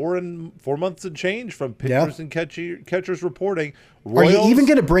about 4 months and change from pitchers and catchers reporting. Royals, are you even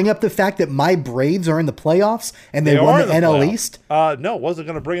going to bring up the fact that my Braves are in the playoffs and they won the NL playoffs. East? No, wasn't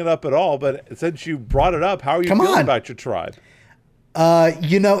going to bring it up at all. But since you brought it up, how are you feeling about your tribe? They are.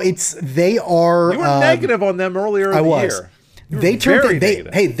 You were negative on them earlier in the year.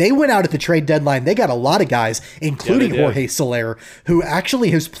 They went out at the trade deadline. They got a lot of guys, including Jorge Soler, who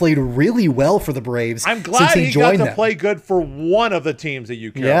actually has played really well for the Braves. I'm glad since he joined got to them. play good for one of the teams that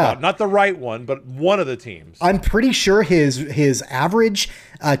you care about. Not the right one, but one of the teams. I'm pretty sure his average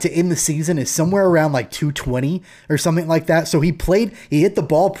to end the season is somewhere around like 220 or something like that. So he hit the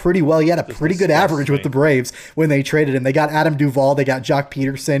ball pretty well. He had a pretty good average with the Braves when they traded him. They got Adam Duvall, they got Jock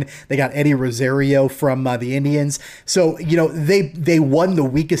Peterson, they got Eddie Rosario from the Indians. So, they won the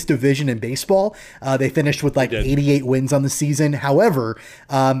weakest division in baseball. They finished with 88 wins on the season. However,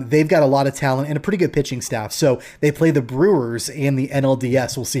 they've got a lot of talent and a pretty good pitching staff. So they play the Brewers and the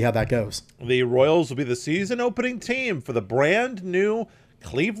NLDS. We'll see how that goes. The Royals will be the season opening team for the brand new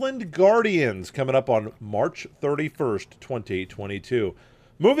Cleveland Guardians coming up on March 31st, 2022.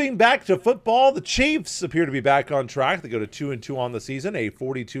 Moving back to football, the Chiefs appear to be back on track. They go to 2-2 on the season, a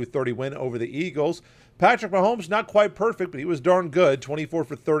 42-30 win over the Eagles. Patrick Mahomes, not quite perfect, but he was darn good. 24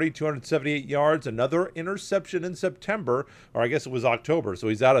 for 30, 278 yards, another interception in September, or I guess it was October, so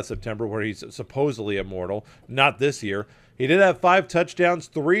he's out of September where he's supposedly immortal. Not this year. He did have 5 touchdowns,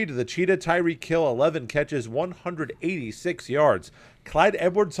 3 to the Cheetah Tyreek Hill, 11 catches, 186 yards. Clyde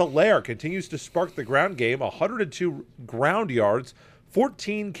Edwards-Helaire continues to spark the ground game, 102 ground yards,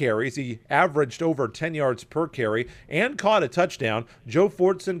 14 carries. He averaged over 10 yards per carry and caught a touchdown. Joe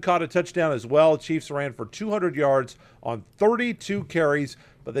Fortson caught a touchdown as well. Chiefs ran for 200 yards on 32 carries.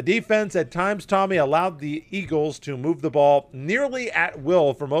 But the defense at times, Tommy, allowed the Eagles to move the ball nearly at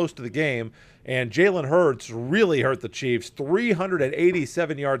will for most of the game. And Jalen Hurts really hurt the Chiefs.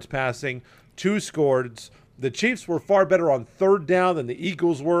 387 yards passing, 2 scores. The Chiefs were far better on third down than the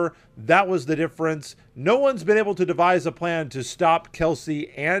Eagles were. That was the difference. No one's been able to devise a plan to stop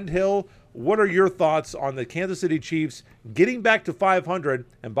Kelsey and Hill. What are your thoughts on the Kansas City Chiefs getting back to 500?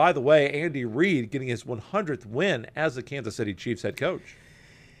 And by the way, Andy Reid getting his 100th win as the Kansas City Chiefs head coach.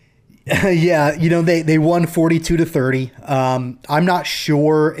 Yeah, they won 42-30. I'm not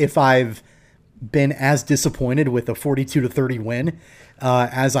sure if I've been as disappointed with a 42-30 win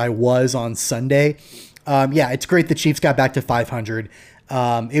as I was on Sunday. It's great the Chiefs got back to 500.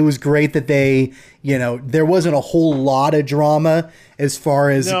 It was great that there wasn't a whole lot of drama as far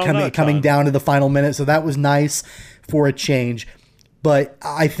as coming down to the final minute. So that was nice for a change. But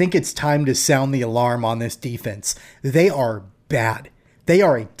I think it's time to sound the alarm on this defense. They are bad. They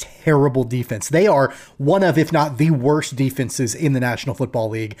are a terrible defense. They are one of, if not the worst defenses in the National Football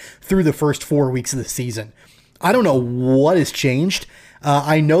League through the first 4 weeks of the season. I don't know what has changed.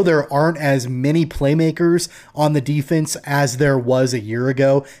 I know there aren't as many playmakers on the defense as there was a year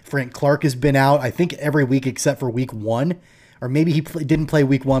ago. Frank Clark has been out, I think, every week except for week 1. Or maybe he didn't play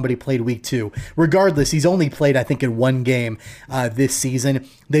week 1, but he played week 2. Regardless, he's only played, I think, in one game this season.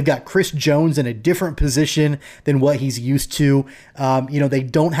 They've got Chris Jones in a different position than what he's used to. They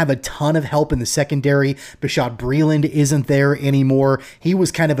don't have a ton of help in the secondary. Bashaud Breeland isn't there anymore. He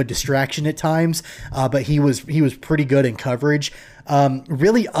was kind of a distraction at times, but he was pretty good in coverage.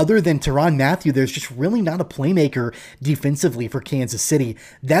 Really, other than Tyrann Mathieu, there's just really not a playmaker defensively for Kansas City.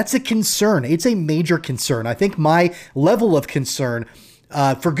 That's a concern. It's a major concern. I think my level of concern,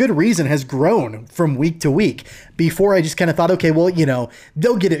 for good reason, has grown from week to week. Before, I just kind of thought, okay, well,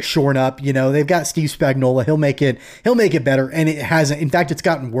 they'll get it shorn up. They've got Steve Spagnuolo. He'll make it better. And it hasn't. In fact, it's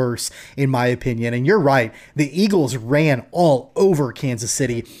gotten worse, in my opinion. And you're right. The Eagles ran all over Kansas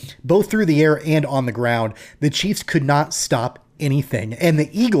City, both through the air and on the ground. The Chiefs could not stop anything. And the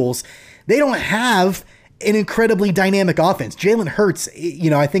Eagles, they don't have an incredibly dynamic offense. Jalen Hurts,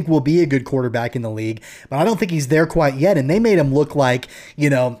 I think will be a good quarterback in the league, but I don't think he's there quite yet. And they made him look like,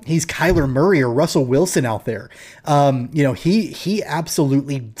 he's Kyler Murray or Russell Wilson out there. He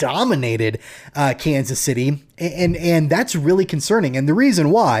absolutely dominated Kansas City. And that's really concerning. And the reason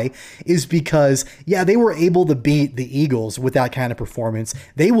why is because, they were able to beat the Eagles with that kind of performance.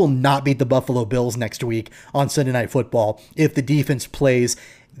 They will not beat the Buffalo Bills next week on Sunday Night Football if the defense plays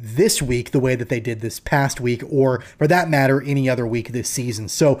this week the way that they did this past week, or for that matter, any other week this season.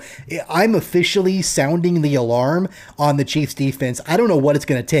 So I'm officially sounding the alarm on the Chiefs defense. I don't know what it's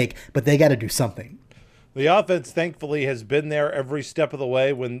going to take, but they got to do something. The offense, thankfully, has been there every step of the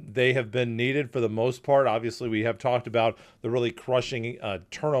way when they have been needed for the most part. Obviously, we have talked about the really crushing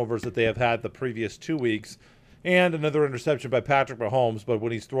turnovers that they have had the previous 2 weeks, and another interception by Patrick Mahomes. But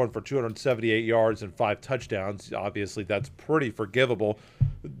when he's thrown for 278 yards and 5 touchdowns, obviously that's pretty forgivable.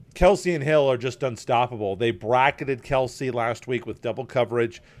 Kelce and Hill are just unstoppable. They bracketed Kelce last week with double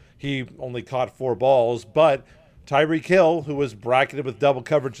coverage. He only caught 4 balls, but Tyreek Hill, who was bracketed with double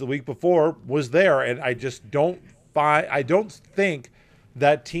coverage the week before, was there. And I just don't think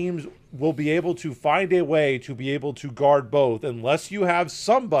that teams will be able to find a way to be able to guard both unless you have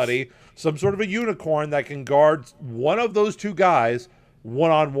somebody, some sort of a unicorn that can guard one of those two guys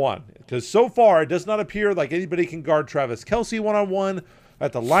one-on-one. Because so far, it does not appear like anybody can guard Travis Kelce one-on-one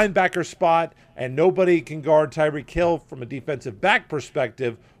at the linebacker spot, and nobody can guard Tyreek Hill from a defensive back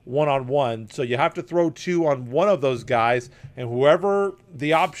perspective one-on-one. So you have to throw 2 on one of those guys, and whoever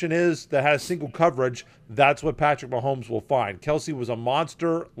the option is that has single coverage, that's what Patrick Mahomes will find. Kelce was a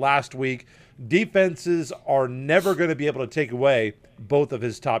monster last week. Defenses are never going to be able to take away both of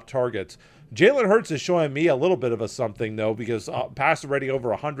his top targets. Jalen Hurts is showing me a little bit of a something, though, because passer rating over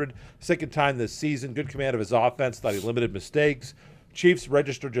 100, second time this season, good command of his offense, thought he limited mistakes. Chiefs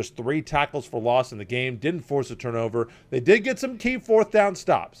registered just 3 tackles for loss in the game, didn't force a turnover. They did get some key 4th down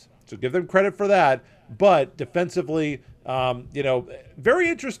stops, so give them credit for that. But defensively, very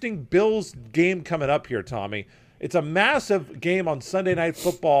interesting Bills game coming up here, Tommy. It's a massive game on Sunday Night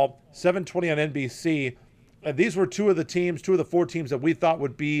Football, 7:20 on NBC. And these were 2 of the 4 teams that we thought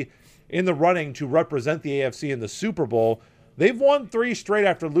would be in the running to represent the AFC in the Super Bowl. They've won 3 straight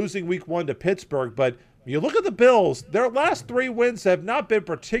after losing week 1 to Pittsburgh, but you look at the Bills, their last 3 wins have not been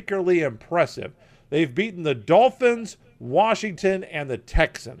particularly impressive. They've beaten the Dolphins, Washington, and the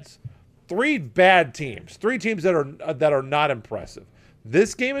Texans. 3 bad teams, 3 teams that are not impressive.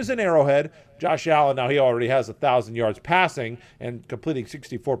 This game is in Arrowhead. Josh Allen, now he already has 1,000 yards passing and completing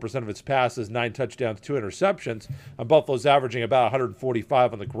 64% of his passes, 9 touchdowns, 2 interceptions. And Buffalo's averaging about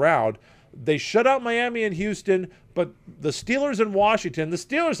 145 on the ground. They shut out Miami and Houston, but the Steelers and Washington, the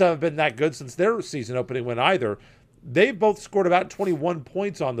Steelers haven't been that good since their season opening win either. They've both scored about 21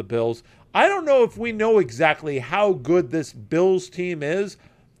 points on the Bills. I don't know if we know exactly how good this Bills team is.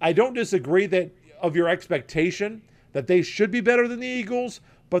 I don't disagree that of your expectation that they should be better than the Eagles,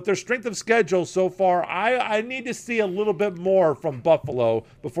 but their strength of schedule so far, I need to see a little bit more from Buffalo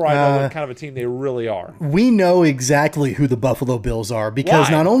before I know what kind of a team they really are. We know exactly who the Buffalo Bills are because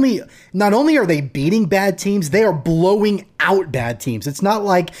Why? not only are they beating bad teams, they are blowing out bad teams. It's not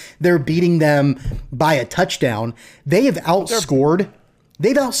like they're beating them by a touchdown. They've outscored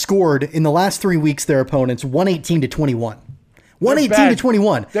in the last 3 weeks their opponents 118-21.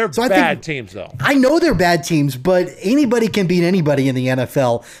 118-21. They're bad teams, though. I know they're bad teams, but anybody can beat anybody in the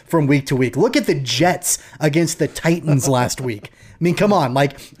NFL from week to week. Look at the Jets against the Titans last week. I mean, come on,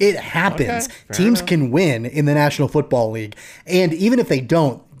 like it happens. Okay, Teams enough. can win in the National Football League. And even if they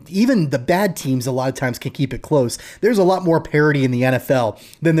don't, even the bad teams a lot of times can keep it close. There's a lot more parity in the NFL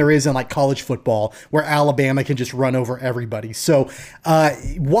than there is in like college football where Alabama can just run over everybody. So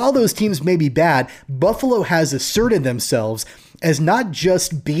while those teams may be bad, Buffalo has asserted themselves as not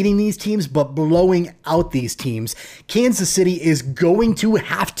just beating these teams, but blowing out these teams. Kansas City is going to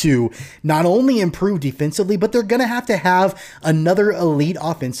have to not only improve defensively, but they're going to have another elite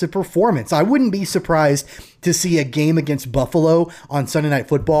offensive performance. I wouldn't be surprised to see a game against Buffalo on Sunday Night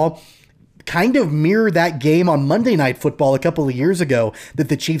Football kind of mirror that game on Monday Night Football a couple of years ago that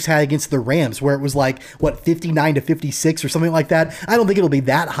the Chiefs had against the Rams, where it was like, 59-56 or something like that. I don't think it'll be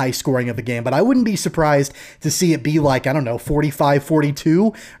that high scoring of a game, but I wouldn't be surprised to see it be like,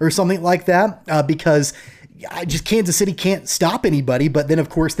 45-42 or something like that, because Kansas City can't stop anybody, but then of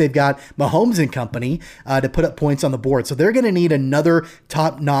course they've got Mahomes and company to put up points on the board. So they're going to need another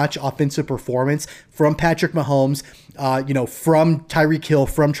top-notch offensive performance from Patrick Mahomes, from Tyreek Hill,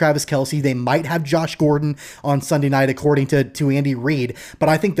 from Travis Kelce. They might have Josh Gordon on Sunday night, according to Andy Reid. But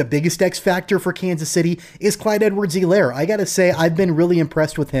I think the biggest X factor for Kansas City is Clyde Edwards-Helaire. I got to say, I've been really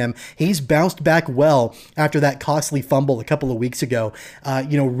impressed with him. He's bounced back well after that costly fumble a couple of weeks ago.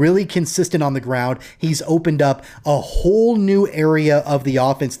 Really consistent on the ground. He's opened up a whole new area of the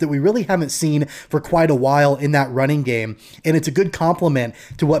offense that we really haven't seen for quite a while in that running game. And it's a good compliment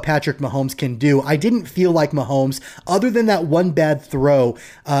to what Patrick Mahomes can do. I didn't feel like Mahomes, other than that one bad throw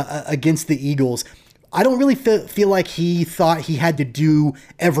against the Eagles, I don't really feel like he thought he had to do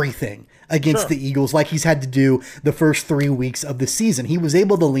everything against the Eagles like he's had to do the first 3 weeks of the season. He was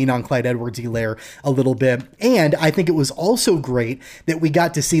able to lean on Clyde Edwards-Helaire a little bit. And I think it was also great that we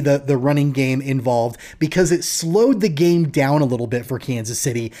got to see the running game involved because it slowed the game down a little bit for Kansas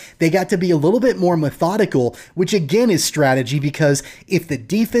City. They got to be a little bit more methodical, which again is strategy, because if the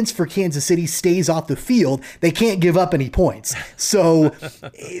defense for Kansas City stays off the field, they can't give up any points. So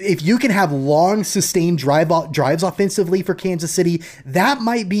if you can have long sustained drives offensively for Kansas City, that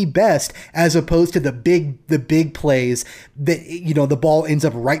might be best, as opposed to the big plays that, the ball ends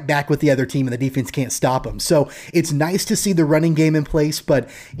up right back with the other team and the defense can't stop them. So it's nice to see the running game in place, but,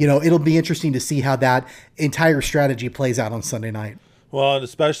 it'll be interesting to see how that entire strategy plays out on Sunday night. Well, and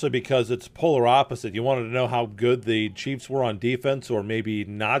especially because it's polar opposite. You wanted to know how good the Chiefs were on defense, or maybe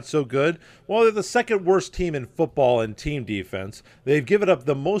not so good. Well, they're the second worst team in football in team defense. They've given up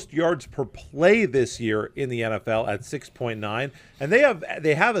the most yards per play this year in the NFL at 6.9, and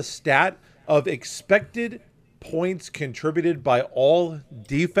they have a stat of expected points contributed by all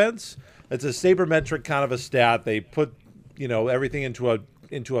defense. It's a sabermetric kind of a stat. They put everything into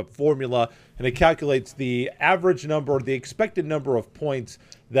a formula, and it calculates the average number, the expected number of points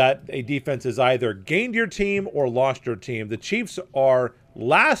that a defense has either gained your team or lost your team. The Chiefs are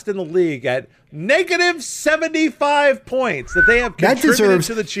last in the league at negative 75 points that they have contributed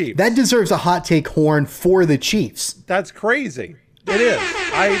to the Chiefs. That deserves a hot take horn for the Chiefs. That's crazy. It is.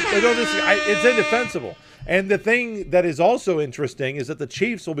 I don't disagree. It's indefensible. And the thing that is also interesting is that the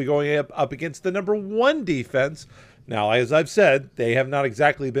Chiefs will be going up against the number one defense. Now, as I've said, they have not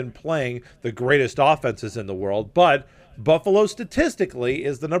exactly been playing the greatest offenses in the world, but Buffalo statistically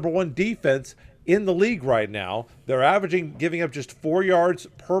is the number one defense in the league right now. They're giving up just 4 yards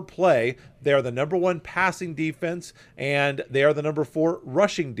per play. They are the number one passing defense, and they are the number 4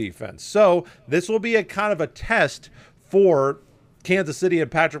 rushing defense. So this will be a kind of a test for Kansas City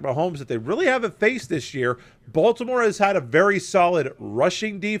and Patrick Mahomes that they really haven't faced this year. Baltimore has had a very solid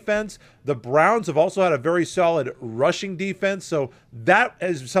rushing defense. The Browns have also had a very solid rushing defense. So that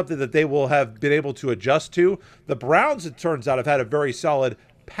is something that they will have been able to adjust to. The Browns, it turns out, have had a very solid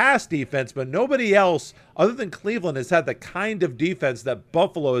pass defense, but nobody else other than Cleveland has had the kind of defense that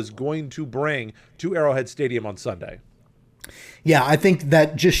Buffalo is going to bring to Arrowhead Stadium on Sunday. Yeah, I think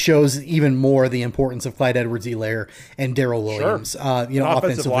that just shows even more the importance of Clyde Edwards-Helaire and Darrell Williams,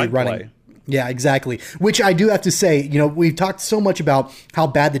 offensively running. Play. Yeah, exactly. Which I do have to say, we've talked so much about how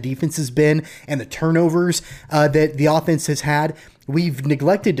bad the defense has been and the turnovers that the offense has had. we've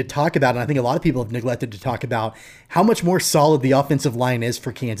neglected to talk about, and I think a lot of people have neglected to talk about, how much more solid the offensive line is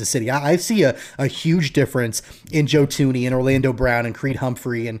for Kansas City. I see a huge difference in Joe Thuney and Orlando Brown and Creed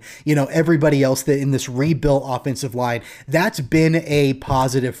Humphrey and, everybody else that in this rebuilt offensive line. That's been a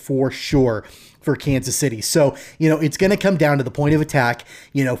positive for sure for Kansas City. So, it's going to come down to the point of attack,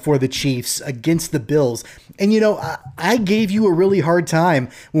 for the Chiefs against the Bills. And, I gave you a really hard time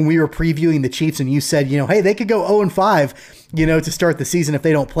when we were previewing the Chiefs and you said, hey, they could go 0-5, to start the season if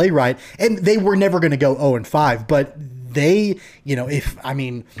they don't play right. And they were never going to go 0-5, but they,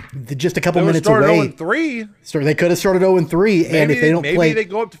 just a couple minutes away. 0-3. They could have started 0-3. And if they don't play. Maybe they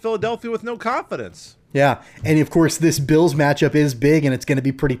go up to Philadelphia with no confidence. Yeah. And of course, this Bills matchup is big and it's going to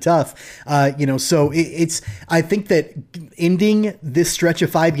be pretty tough. So I think that ending this stretch of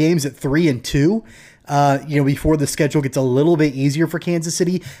 5 games at 3-2, before the schedule gets a little bit easier for Kansas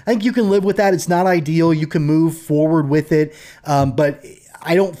City, I think you can live with that. It's not ideal. You can move forward with it. But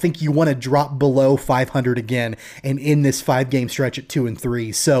I don't think you want to drop below 500 again and in this 5-game stretch at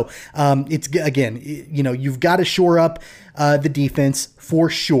 2-3. So it's, again, you've got to shore up the defense for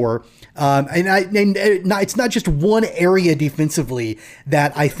sure. It's not just one area defensively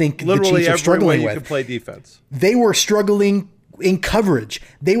that I think literally the Chiefs are struggling with. You can play defense. They were struggling in coverage.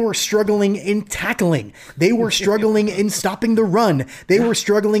 They were struggling in tackling. They were struggling in stopping the run. They were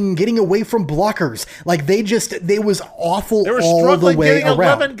struggling in getting away from blockers. Like they was awful they were all struggling the way getting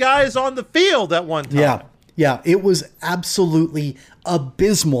around. 11 guys on the field at one time. Yeah, it was absolutely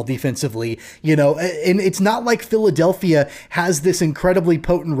abysmal defensively, and it's not like Philadelphia has this incredibly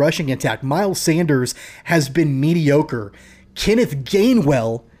potent rushing attack. Miles Sanders has been mediocre. Kenneth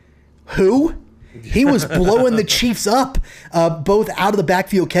Gainwell, who? He was blowing the Chiefs up, both out of the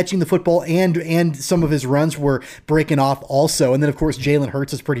backfield, catching the football, and some of his runs were breaking off also. And then, of course, Jalen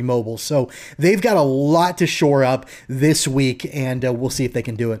Hurts is pretty mobile. So they've got a lot to shore up this week, and we'll see if they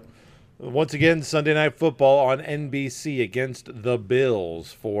can do it. Once again, Sunday Night Football on NBC against the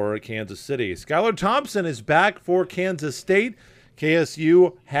Bills for Kansas City. Skylar Thompson is back for Kansas State.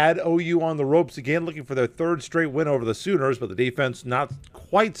 KSU had OU on the ropes again, looking for their 3rd straight win over the Sooners, but the defense not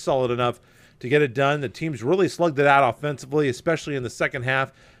quite solid enough to get it done. The teams really slugged it out offensively, especially in the second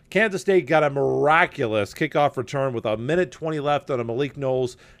half. Kansas State got a miraculous kickoff return with 1:20 left on a Malik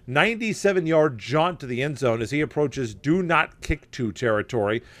Knowles 97-yard jaunt to the end zone as he approaches do not kick to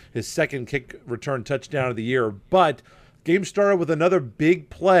territory, his 2nd kick return touchdown of the year. But game started with another big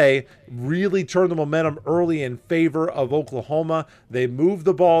play, really turned the momentum early in favor of Oklahoma. They moved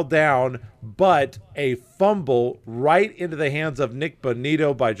the ball down, but a fumble right into the hands of Nick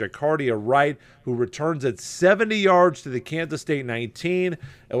Bonito by Jacardia Wright, who returns it 70 yards to the Kansas State 19,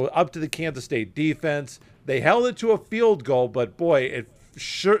 up to the Kansas State defense. They held it to a field goal, but boy, it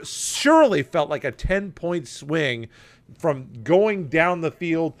surely felt like a 10-point swing from going down the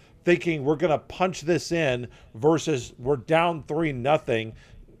field thinking we're going to punch this in versus we're down 3-0.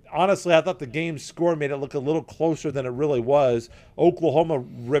 Honestly, I thought the game score made it look a little closer than it really was. Oklahoma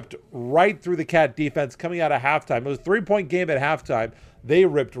ripped right through the Cat defense coming out of halftime. It was a 3-point game at halftime. They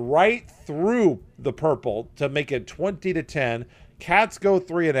ripped right through the Purple to make it 20-10. Cats go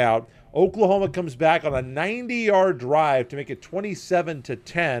 3 and out. Oklahoma comes back on a 90-yard drive to make it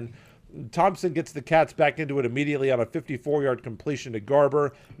 27-10. Thompson gets the Cats back into it immediately on a 54-yard completion to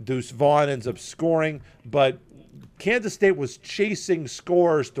Garber. Deuce Vaughn ends up scoring, but Kansas State was chasing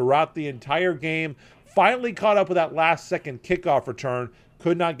scores throughout the entire game. Finally caught up with that last-second kickoff return.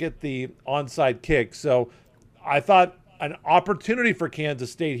 Could not get the onside kick. So I thought an opportunity for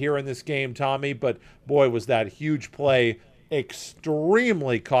Kansas State here in this game, Tommy, but boy, was that huge play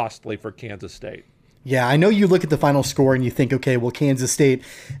extremely costly for Kansas State. Yeah, I know you look at the final score and you think, okay, well, Kansas State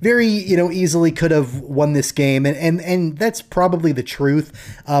very, easily could have won this game. And that's probably the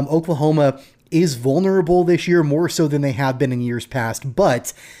truth. Oklahoma is vulnerable this year, more so than they have been in years past.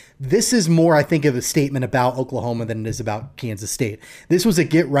 But this is more, I think, of a statement about Oklahoma than it is about Kansas State. This was a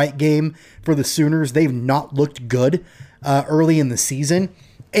get-right game for the Sooners. They've not looked good early in the season.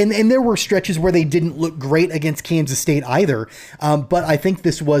 And there were stretches where they didn't look great against Kansas State either. But I think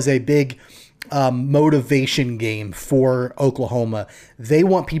this was a big motivation game for Oklahoma. They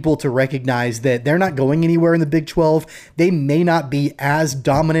want people to recognize that they're not going anywhere in the Big 12. They may not be as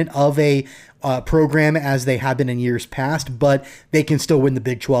dominant of a program as they have been in years past, but they can still win the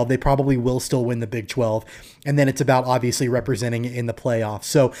Big 12. They probably will still win the Big 12. And then it's about obviously representing it in the playoffs.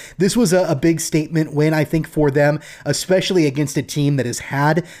 So this was a big statement win, I think, for them, especially against a team that has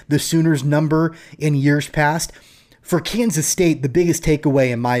had the Sooners number in years past. for Kansas State, the biggest takeaway,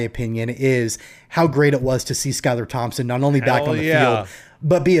 in my opinion, is how great it was to see Skylar Thompson not only back on the field,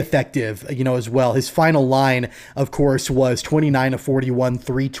 but be effective, as well. His final line, of course, was 29 of 41,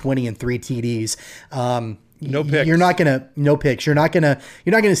 320, and 3 TDs. No picks. No picks. You're not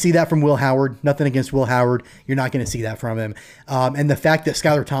gonna see that from Will Howard. Nothing against Will Howard. You're not gonna see that from him. And the fact that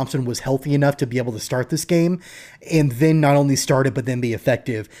Skylar Thompson was healthy enough to be able to start this game, and then not only start it but then be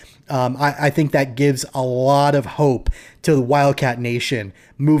effective, I think that gives a lot of hope to the Wildcat Nation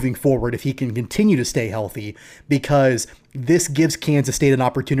moving forward if he can continue to stay healthy, because this gives Kansas State an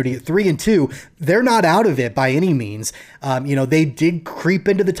opportunity at 3-2. They're not out of it by any means. They did creep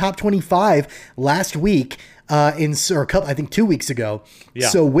into the top 25 last week. I think 2 weeks ago. Yeah.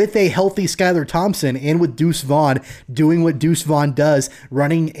 So with a healthy Skylar Thompson and with Deuce Vaughn doing what Deuce Vaughn does,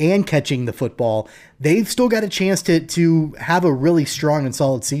 running and catching the football, they've still got a chance to have a really strong and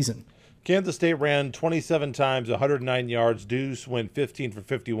solid season. Kansas State ran 27 times, 109 yards. Deuce went 15 for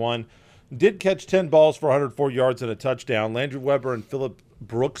 51. Did catch 10 balls for 104 yards and a touchdown. Landry Weber and Phillip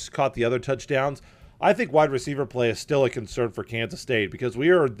Brooks caught the other touchdowns. I think wide receiver play is still a concern for Kansas State because we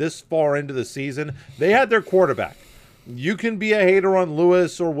are this far into the season. They had their quarterback. You can be a hater on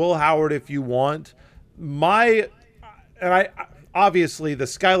Lewis or Will Howard if you want. Obviously the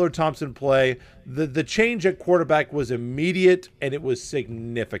Skylar Thompson play, the change at quarterback was immediate and it was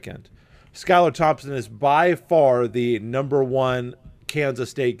significant. Skylar Thompson is by far the number one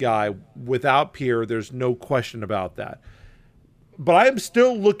Kansas State guy without peer. There's no question about that. But I'm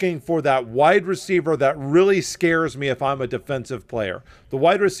still looking for that wide receiver that really scares me if I'm a defensive player. The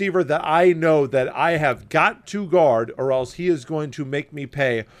wide receiver that I know that I have got to guard or else he is going to make me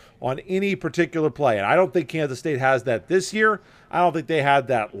pay on any particular play. And I don't think Kansas State has that this year. I don't think they had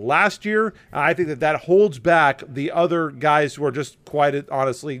that last year. And I think that holds back the other guys who are just quite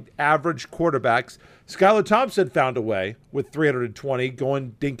honestly average quarterbacks. Skylar Thompson found a way with 320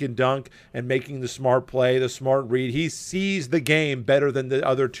 going dink and dunk and making the smart play, the smart read. He sees the game better than the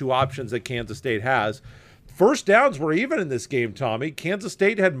other two options that Kansas State has. First downs were even in this game, Tommy. Kansas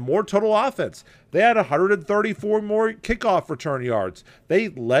State had more total offense. They had 134 more kickoff return yards. They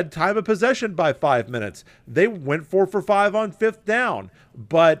led time of possession by 5 minutes. They went 4 for 5 on 5th down.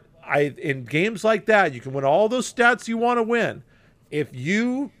 But in games like that, you can win all those stats you want to win. If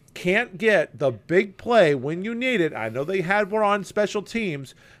you can't get the big play when you need it, I know they had one on special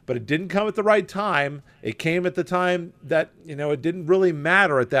teams, but it didn't come at the right time. It came at the time that, it didn't really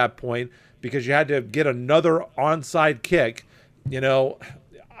matter at that point because you had to get another onside kick.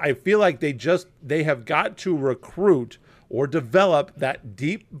 I feel like they have got to recruit or develop that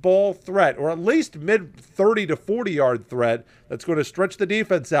deep ball threat, or at least mid 30 to 40 yard threat that's going to stretch the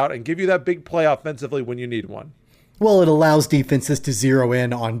defense out and give you that big play offensively when you need one. Well, it allows defenses to zero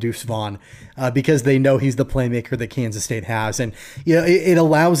in on Deuce Vaughn because they know he's the playmaker that Kansas State has. And it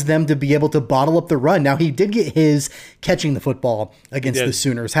allows them to be able to bottle up the run. Now, he did get his catching the football against the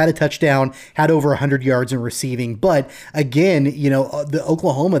Sooners, had a touchdown, had over 100 yards in receiving. But again, the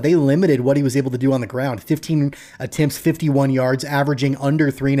Oklahoma, they limited what he was able to do on the ground. 15 attempts, 51 yards, averaging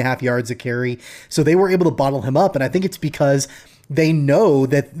under 3.5 yards a carry. So they were able to bottle him up. And I think it's because they know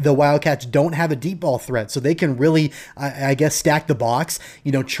that the Wildcats don't have a deep ball threat, so they can really, I guess, stack the box,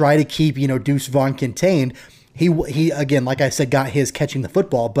 try to keep, Deuce Vaughn contained. He again, like I said, got his catching the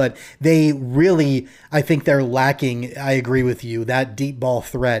football, but they really, I think they're lacking, I agree with you, that deep ball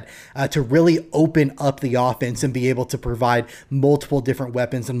threat to really open up the offense and be able to provide multiple different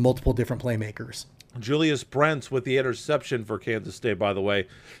weapons and multiple different playmakers. Julius Brents with the interception for Kansas State, by the way.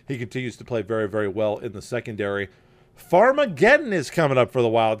 He continues to play very, very well in the secondary. Farmageddon is coming up for the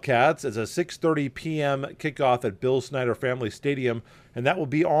Wildcats. It's a 6:30 p.m. kickoff at Bill Snyder Family Stadium, and that will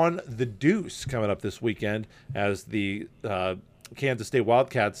be on the Deuce coming up this weekend as the Kansas State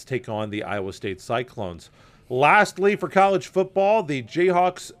Wildcats take on the Iowa State Cyclones. Lastly, for college football, the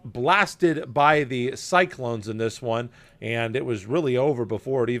Jayhawks blasted by the Cyclones in this one, and it was really over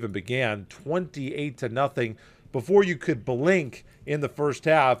before it even began, 28-0, before you could blink in the first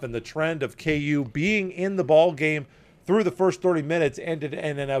half, and the trend of KU being in the ball game through the first 30 minutes ended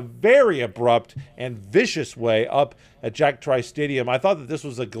in a very abrupt and vicious way up at Jack Trice Stadium. I thought that this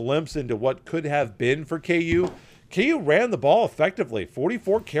was a glimpse into what could have been for KU. KU ran the ball effectively,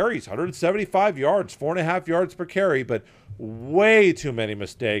 44 carries, 175 yards, 4.5 yards per carry, but way too many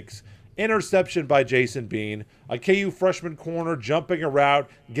mistakes. Interception by Jason Bean, a KU freshman corner jumping around,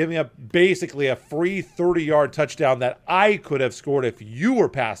 giving up basically a free 30-yard touchdown that I could have scored if you were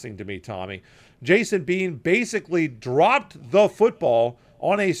passing to me, Tommy. Jason Bean basically dropped the football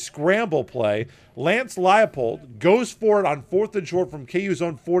on a scramble play. Lance Leipold goes for it on 4th and short from KU's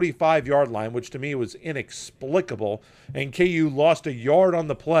own 45-yard line, which to me was inexplicable. And KU lost a yard on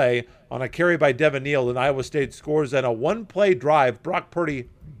the play on a carry by Devin Neal, and Iowa State scores. And a one-play drive, Brock Purdy,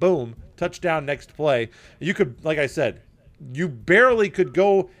 boom, touchdown next play. You could, like I said, you barely could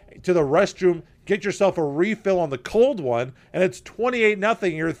go to the restroom, get yourself a refill on the cold one, and it's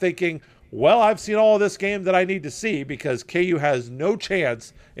 28-0. You're thinking, well, I've seen all of this game that I need to see because KU has no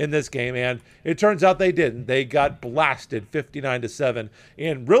chance in this game, and it turns out they didn't. They got blasted 59-7,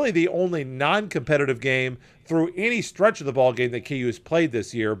 and really the only non-competitive game through any stretch of the ball game that KU has played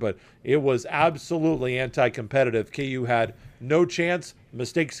this year, but it was absolutely anti-competitive. KU had no chance.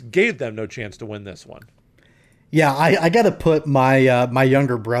 Mistakes gave them no chance to win this one. Yeah, I got to put my my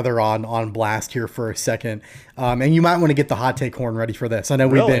younger brother on blast here for a second, and you might want to get the hot take horn ready for this. I know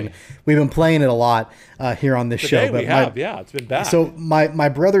we've been playing it a lot here on this show. But it's been bad. So my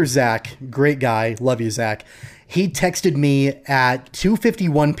brother Zach, great guy, love you Zach. He texted me at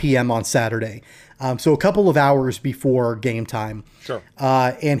 2:51 p.m. on Saturday, so a couple of hours before game time. Sure.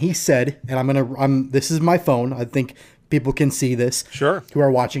 And he said, and this is my phone. I think people can see this, sure, who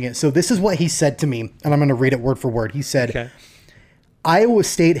are watching it. So this is what he said to me, and I'm going to read it word for word. He said, Iowa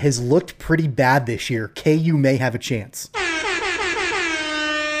State has looked pretty bad this year. KU may have a chance.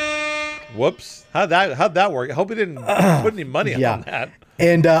 Whoops. How'd that work? I hope he didn't put any money on that.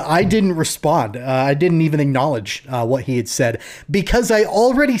 And I didn't respond. I didn't even acknowledge what he had said because I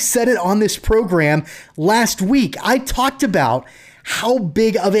already said it on this program last week. I talked about how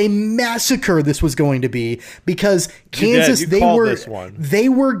big of a massacre this was going to be because Kansas, they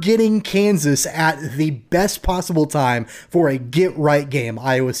were getting Kansas at the best possible time for a get right game.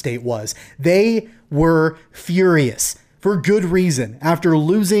 Iowa State was. They were furious for good reason after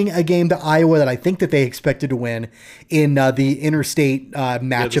losing a game to Iowa that I think that they expected to win in the interstate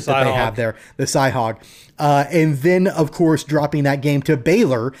matchup that they have there, the Cy-Hog. And then of course dropping that game to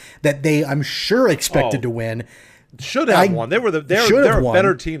Baylor that they, I'm sure, expected to win. Should have won. They're a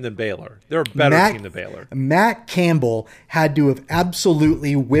better team than Baylor. They're a better team than Baylor. Matt Campbell had to have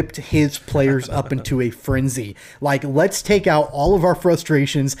absolutely whipped his players up into a frenzy. Like, let's take out all of our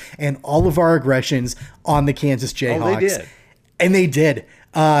frustrations and all of our aggressions on the Kansas Jayhawks. Oh, they did. And they did.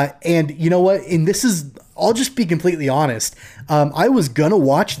 And you know what? And this is, I'll just be completely honest. I was going to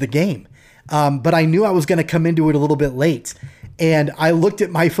watch the game, but I knew I was going to come into it a little bit late. And I looked at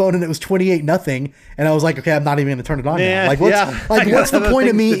my phone and it was 28-0, and I was like, okay, I'm not even going to turn it on now. Like, what's the point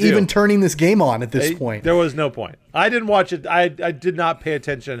of me even turning this game on at this point? There was no point. I didn't watch it. I did not pay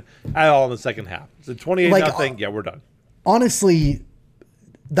attention at all in the second half. So 28-0. Yeah, we're done. Honestly,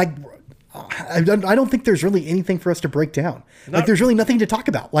 like, I don't think there's really anything for us to break down. There's really nothing to talk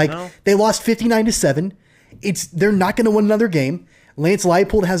about. They lost 59-7. They're not going to win another game. Lance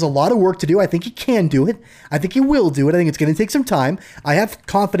Leipold has a lot of work to do. I think he can do it. I think he will do it. I think it's going to take some time. I have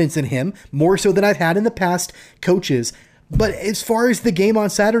confidence in him, more so than I've had in the past coaches. But as far as the game on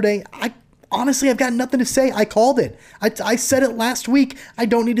Saturday, honestly, I've got nothing to say. I called it. I said it last week. I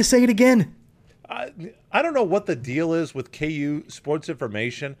don't need to say it again. I don't know what the deal is with KU Sports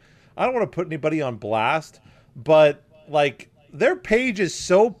Information. I don't want to put anybody on blast, but their page is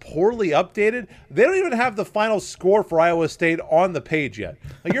so poorly updated. They don't even have the final score for Iowa State on the page yet.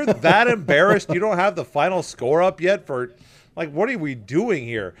 You're that embarrassed you don't have the final score up yet for, what are we doing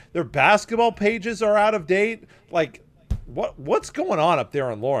here? Their basketball pages are out of date. What's going on up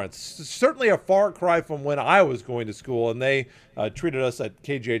there in Lawrence? It's certainly a far cry from when I was going to school, and they treated us at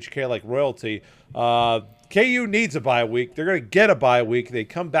KGHK like royalty. KU needs a bye week. They're going to get a bye week. They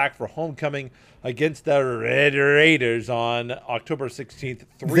come back for homecoming against the Red Raiders on October 16th,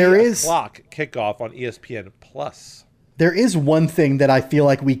 3 o'clock kickoff on ESPN+. There is one thing that I feel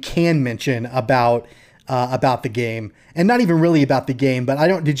like we can mention about the game, and not even really about the game,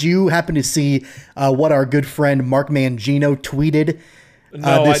 but did you happen to see what our good friend Mark Mangino tweeted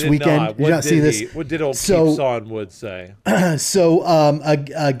this weekend? Not. Did you not see this? What did old Keeps On Wood say? So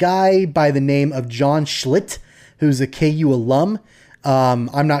a guy by the name of John Schlitt, who's a KU alum,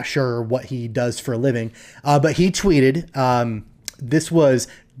 I'm not sure what he does for a living, but he tweeted, this was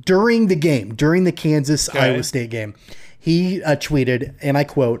during the game, during the Kansas-Iowa State game. He tweeted, and I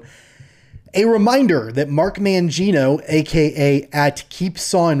quote, "A reminder that Mark Mangino, a.k.a. at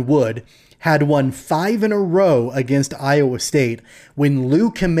Keeps On Wood, had won 5 in a row against Iowa State when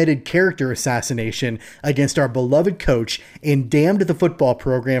Lou committed character assassination against our beloved coach and damned the football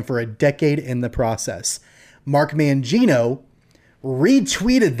program for a decade in the process." Mark Mangino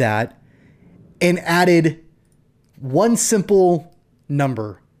retweeted that and added one simple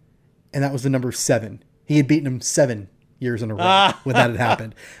number, and that was the number 7. He had beaten him 7 years in a row when that had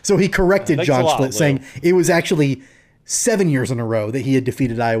happened. So he corrected Thanks John a lot, Schlitt, Lou. saying it was actually 7 years in a row that he had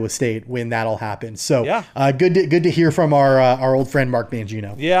defeated Iowa State when that all happened. So Yeah. good to hear from our old friend Mark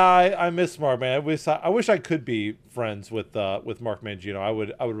Mangino. Yeah, I miss Mark, man. I wish I could be friends with Mark Mangino. I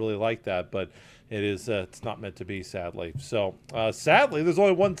would really like that, but it's not meant to be, sadly. So sadly, there's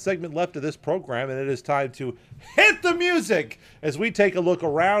only one segment left of this program, and it is time to hit the music as we take a look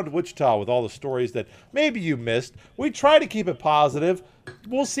around Wichita with all the stories that maybe you missed. We try to keep it positive.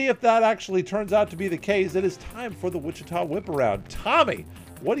 We'll see if that actually turns out to be the case. It is time for the Wichita Whip Around. Tommy,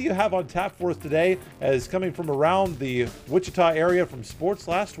 what do you have on tap for us today as coming from around the Wichita area from sports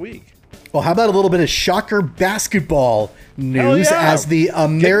last week? Well, how about a little bit of Shocker basketball news yeah. as the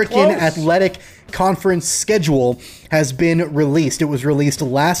American close. Athletic Conference schedule has been released. It was released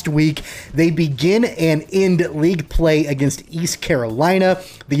last week. They begin and end league play against East Carolina.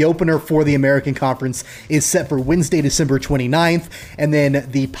 The opener for the American Conference is set for Wednesday, December 29th, and then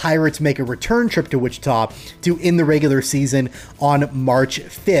the Pirates make a return trip to Wichita to end the regular season on March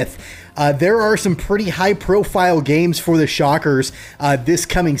 5th. There are some pretty high-profile games for the Shockers this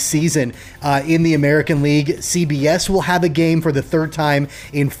coming season in the American League. CBS will have a game for the third time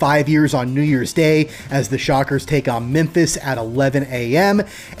in 5 years on New Year's Day as the Shockers take on Memphis at 11 a.m.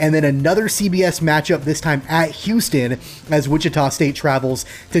 And then another CBS matchup, this time at Houston, as Wichita State travels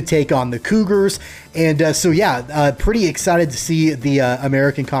to take on the Cougars. And pretty excited to see the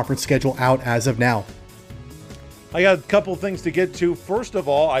American Conference schedule out as of now. I got a couple things to get to. First of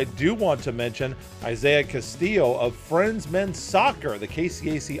all, I do want to mention Isaiah Castillo of Friends Men's Soccer, the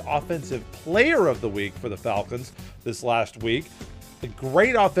KCAC Offensive Player of the Week for the Falcons this last week. A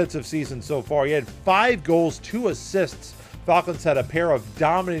great offensive season so far. He had 5 goals, 2 assists. Falcons had a pair of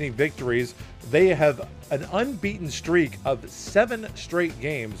dominating victories. They have an unbeaten streak of 7 straight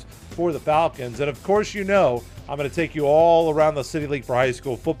games for the Falcons. And of course, you know, I'm going to take you all around the City League for high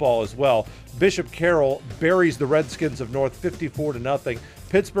school football as well. Bishop Carroll buries the Redskins of North 54-0.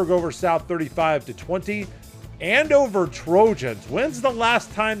 Pittsburgh over South 35-20. Andover Trojans. When's the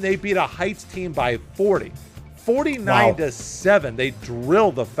last time they beat a Heights team by 40? 49-7. They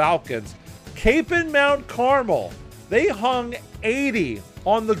drilled the Falcons. Cape and Mount Carmel. They hung 80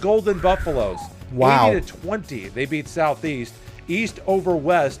 on the Golden Buffaloes. Wow. 80-20. They beat Southeast. East over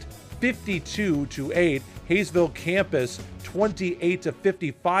West 52-8. Hayesville Campus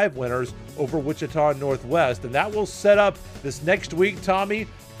 28-55 winners over Wichita Northwest. And that will set up this next week, Tommy,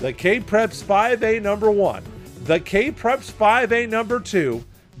 the K-Preps 5A number 1, the K-Preps 5A number 2,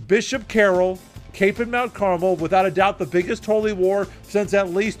 Bishop Carroll, Cape and Mount Carmel, without a doubt the biggest holy war since at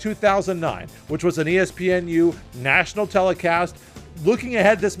least 2009, which was an ESPNU national telecast. Looking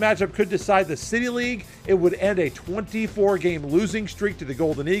ahead, this matchup could decide the City League. It would end a 24-game losing streak to the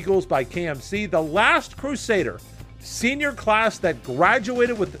Golden Eagles by KMC. The last Crusader senior class that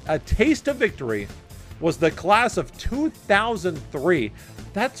graduated with a taste of victory was the class of 2003.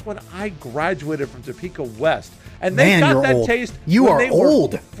 That's when I graduated from Topeka West. And they got that taste You when are they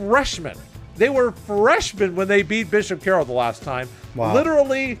old. were freshmen. They were freshmen when they beat Bishop Carroll the last time. Wow.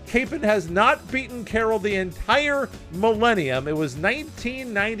 Literally, Capen has not beaten Carroll the entire millennium. It was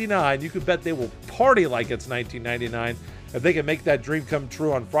 1999. You could bet they will party like it's 1999 if they can make that dream come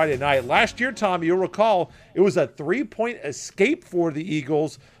true on Friday night. Last year, Tom, you'll recall, it was a 3-point escape for the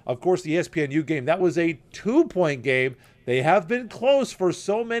Eagles. Of course, the ESPNU game, that was a 2-point game. They have been close for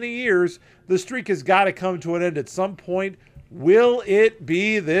so many years. The streak has got to come to an end at some point. Will it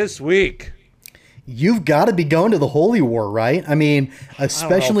be this week? You've got to be going to the Holy War, right? I mean,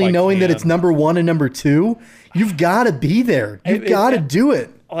 especially knowing that it's number 1 and number 2, you've got to be there. You've got to do it.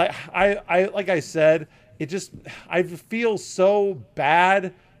 Like I said, I feel so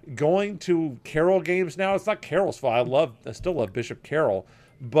bad going to Carroll games now. It's not Carroll's fault. I still love Bishop Carroll,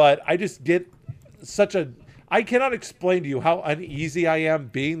 but I just get I cannot explain to you how uneasy I am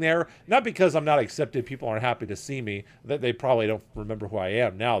being there. Not because I'm not accepted. People aren't happy to see me. That they probably don't remember who I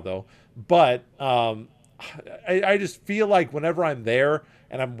am now, though. But I just feel like whenever I'm there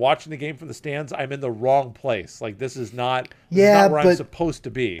and I'm watching the game from the stands, I'm in the wrong place. Like this is not where I'm supposed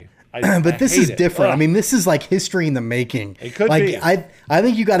to be. But this is different. Ugh. I mean, this is like history in the making. It could be. I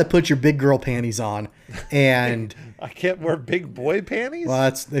think you got to put your big girl panties on, and I can't wear big boy panties.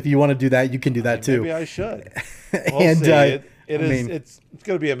 well, if you want to do that, you can do that too. Maybe I should. And see. mean, It's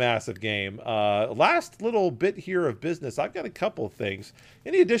going to be a massive game. Last little bit here of business. I've got a couple of things.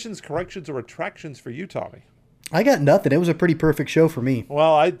 Any additions, corrections, or retractions for you, Tommy? I got nothing. It was a pretty perfect show for me.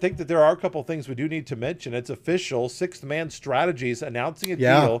 Well, I think that there are a couple things we do need to mention. It's official. Sixth Man Strategies announcing a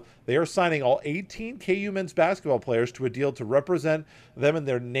deal. They are signing all 18 KU men's basketball players to a deal to represent them in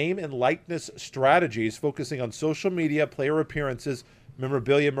their name and likeness strategies, focusing on social media, player appearances,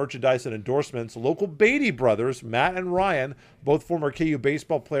 memorabilia, merchandise, and endorsements. Local Beatty brothers, Matt and Ryan, both former KU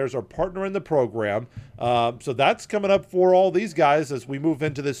baseball players, are partnering the program. So that's coming up for all these guys as we move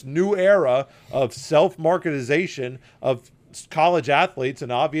into this new era of self-marketization of college athletes.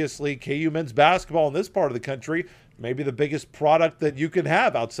 And obviously KU men's basketball in this part of the country, maybe the biggest product that you can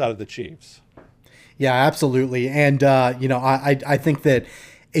have outside of the Chiefs. Yeah, absolutely. And, I think that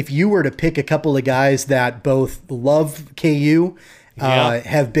if you were to pick a couple of guys that both love KU,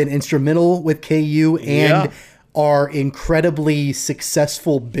 have been instrumental with KU and are incredibly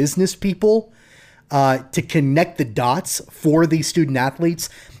successful business people, to connect the dots for these student athletes,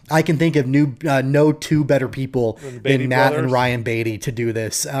 I can think of no two better people than Matt and Ryan Beatty to do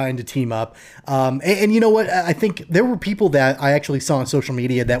this and to team up. And you know what? I think there were people that I actually saw on social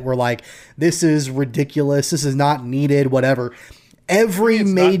media that were like, this is ridiculous. This is not needed, whatever. Every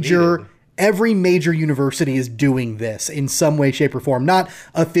major university is doing this in some way, shape, or form. Not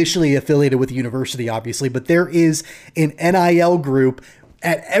officially affiliated with the university, obviously, but there is an NIL group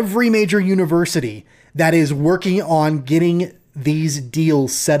at every major university that is working on getting these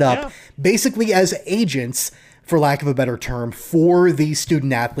deals set up, basically as agents, for lack of a better term, for these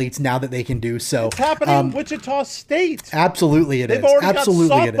student athletes now that they can do so. It's happening in Wichita State. Absolutely it is. They've already Absolutely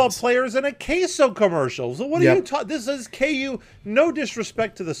got softball players in a queso commercial. So what are you talking? This is KU. No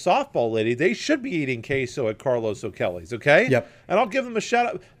disrespect to the softball lady. They should be eating queso at Carlos O'Kelly's, okay? Yep. And I'll give them a shout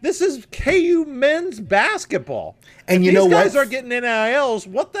out. This is KU men's basketball. And if you know these what? guys are getting NILs,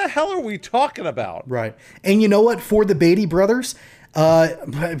 what the hell are we talking about? Right. And you know what? For the Beatty brothers,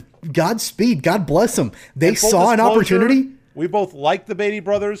 Godspeed. God bless them. They saw an opportunity. We both like the Beatty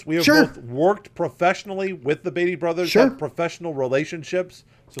brothers. We have both worked professionally with the Beatty brothers, have professional relationships.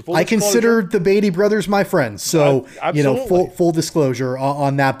 So I consider the Beatty brothers my friends. So, full disclosure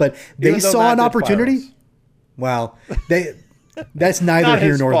on that. But they saw an opportunity. Well, that's neither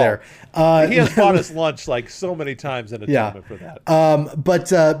here nor there. He has bought us lunch like so many times in atonement for that.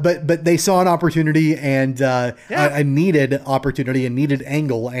 But they saw an opportunity and a needed opportunity, a needed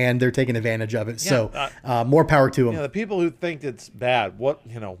angle, and they're taking advantage of it. So more power to them. The people who think it's bad,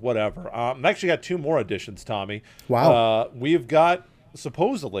 whatever. I've actually got two more additions, Tommy. Wow. We've got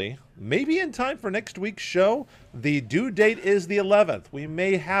supposedly, maybe in time for next week's show, the due date is the 11th. We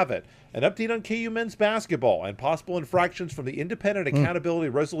may have it. An update on KU men's basketball and possible infractions from the Independent Accountability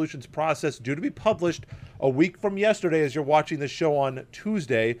Resolutions process due to be published a week from yesterday as you're watching the show on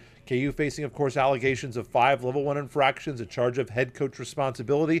Tuesday. KU facing, of course, allegations of 5 Level 1 infractions, a charge of head coach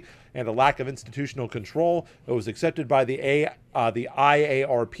responsibility, and a lack of institutional control. It was accepted by the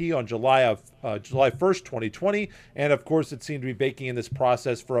IARP on July 1st, 2020, and of course, it seemed to be baking in this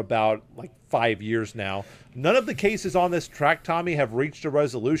process for about 5 years now. None of the cases on this track, Tommy, have reached a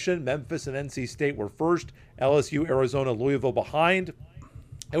resolution. Memphis and NC State were first, LSU, Arizona, Louisville behind.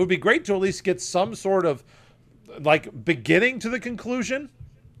 It would be great to at least get some sort of beginning to the conclusion.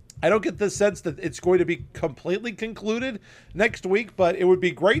 I don't get the sense that it's going to be completely concluded next week, but it would be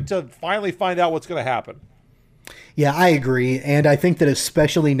great to finally find out what's going to happen. Yeah, I agree. And I think that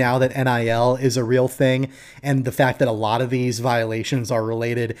especially now that NIL is a real thing and the fact that a lot of these violations are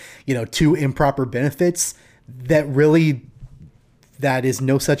related, to improper benefits, that is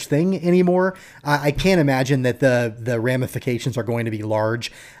no such thing anymore. I can't imagine that the ramifications are going to be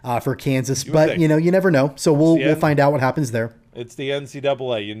large for Kansas, but you never know. So we'll find out what happens there. It's the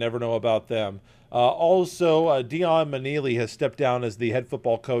NCAA. You never know about them. Also, Dion Manili has stepped down as the head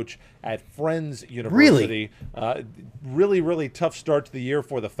football coach at Friends University. Really, really tough start to the year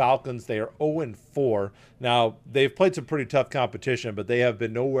for the Falcons. They are 0-4. Now, they've played some pretty tough competition, but they have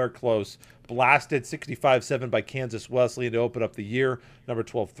been nowhere close. Blasted 65-7 by Kansas Wesleyan to open up the year. Number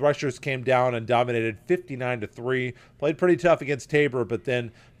 12 Threshers came down and dominated 59-3. Played pretty tough against Tabor, but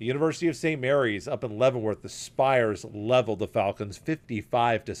then the University of St. Mary's up in Leavenworth, the Spires leveled the Falcons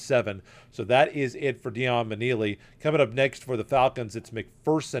 55-7. So that is it for Dion Manili. Coming up next for the Falcons, it's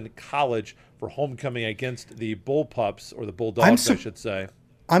McPherson College for homecoming against the Bullpups, or the Bulldogs, I should say.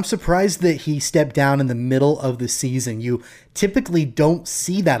 I'm surprised that he stepped down in the middle of the season. You typically don't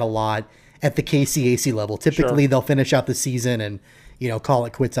see that a lot at the KCAC level. Typically, they'll finish out the season and, call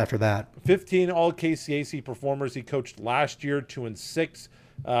it quits after that. 15 all KCAC performers he coached last year, 2-6.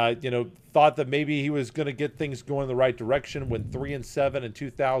 Thought that maybe he was going to get things going in the right direction, went 3-7 in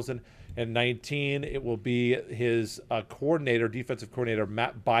 2000. and 19, it will be his defensive coordinator,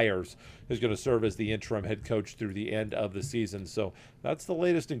 Matt Byers, who's going to serve as the interim head coach through the end of the season. So that's the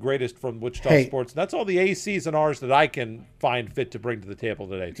latest and greatest from Wichita Sports. That's all the ACs and Rs that I can find fit to bring to the table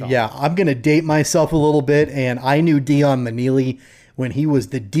today, Tom. Yeah, I'm going to date myself a little bit, and I knew Dion Manili when he was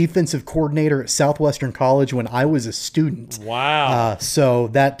the defensive coordinator at Southwestern College when I was a student. Wow. So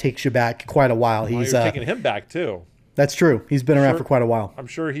that takes you back quite a while. You're taking him back, too. That's true. He's been around for quite a while. I'm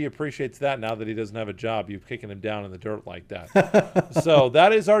sure he appreciates that now that he doesn't have a job. You've kicking him down in the dirt like that. So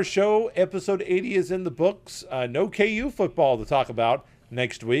that is our show. Episode 80 is in the books. No KU football to talk about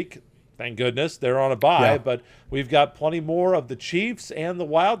next week. Thank goodness they're on a bye, but we've got plenty more of the Chiefs and the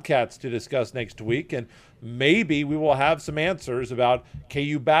Wildcats to discuss next week, and maybe we will have some answers about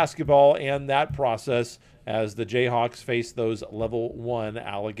KU basketball and that process as the Jayhawks face those level 1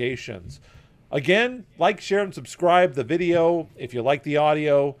 allegations. Again, like, share, and subscribe the video. If you like the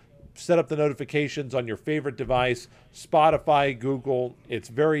audio, set up the notifications on your favorite device, Spotify, Google. It's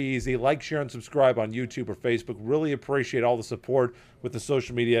very easy. Like, share, and subscribe on YouTube or Facebook. Really appreciate all the support with the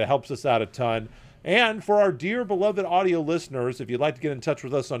social media. It helps us out a ton. And for our dear beloved audio listeners, if you'd like to get in touch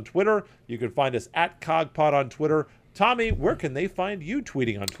with us on Twitter, you can find us at CogPod on Twitter. Tommy, where can they find you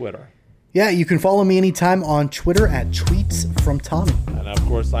tweeting on Twitter? Yeah, you can follow me anytime on Twitter at Tweets from Tommy. And of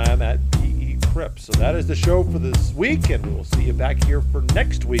course, I am at PE Cripps. So that is the show for this week, and we will see you back here for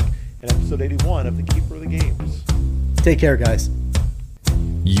next week in episode 81 of The Keeper of the Games. Take care, guys.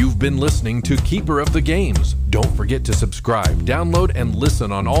 You've been listening to Keeper of the Games. Don't forget to subscribe, download, and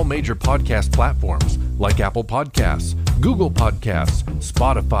listen on all major podcast platforms like Apple Podcasts, Google Podcasts,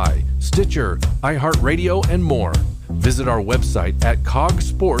 Spotify, Stitcher, iHeartRadio, and more. Visit our website at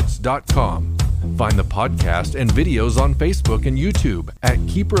cogsports.com. Find the podcast and videos on Facebook and YouTube at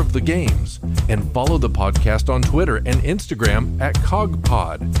Keeper of the Games, and follow the podcast on Twitter and Instagram at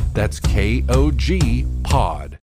CogPod. That's KOG Pod.